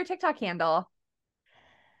 What's your TikTok handle?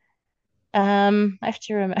 I have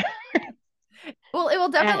to remember. Well, it will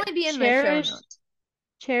definitely be in the show notes.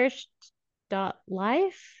 Cherished dot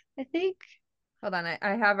life, I think. Hold on,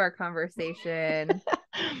 I have our conversation.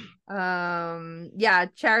 Yeah,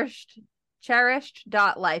 cherished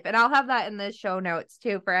dot life, and I'll have that in the show notes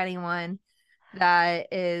too for anyone that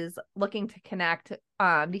is looking to connect,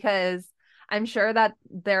 because I'm sure that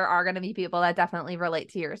there are going to be people that definitely relate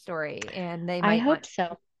to your story, and they might hope so.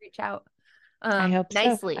 To reach out. I hope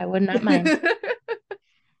nicely. So. I would not mind.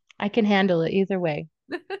 I can handle it either way.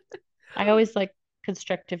 I always like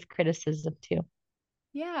constructive criticism too.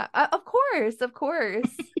 Yeah, of course.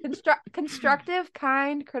 Constructive,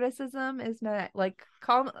 kind criticism is meant, like,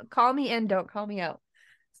 call me in, don't call me out.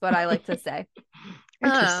 That's what I like to say.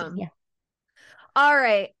 Yeah. All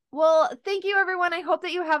right. Well, thank you, everyone. I hope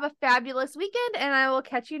that you have a fabulous weekend, and I will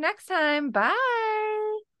catch you next time. Bye.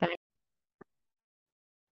 Bye.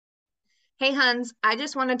 Hey, Huns, I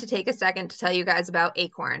just wanted to take a second to tell you guys about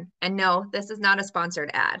Acorn. And no, this is not a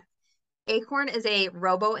sponsored ad. Acorn is a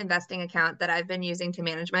robo investing account that I've been using to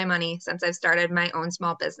manage my money since I've started my own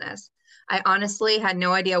small business. I honestly had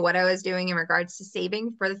no idea what I was doing in regards to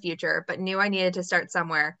saving for the future, but knew I needed to start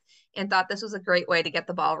somewhere and thought this was a great way to get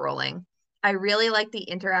the ball rolling. I really like the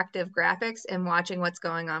interactive graphics and watching what's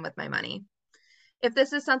going on with my money. If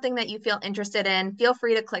this is something that you feel interested in, feel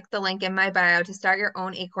free to click the link in my bio to start your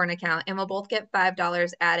own Acorn account, and we'll both get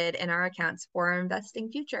 $5 added in our accounts for our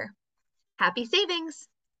investing future. Happy savings!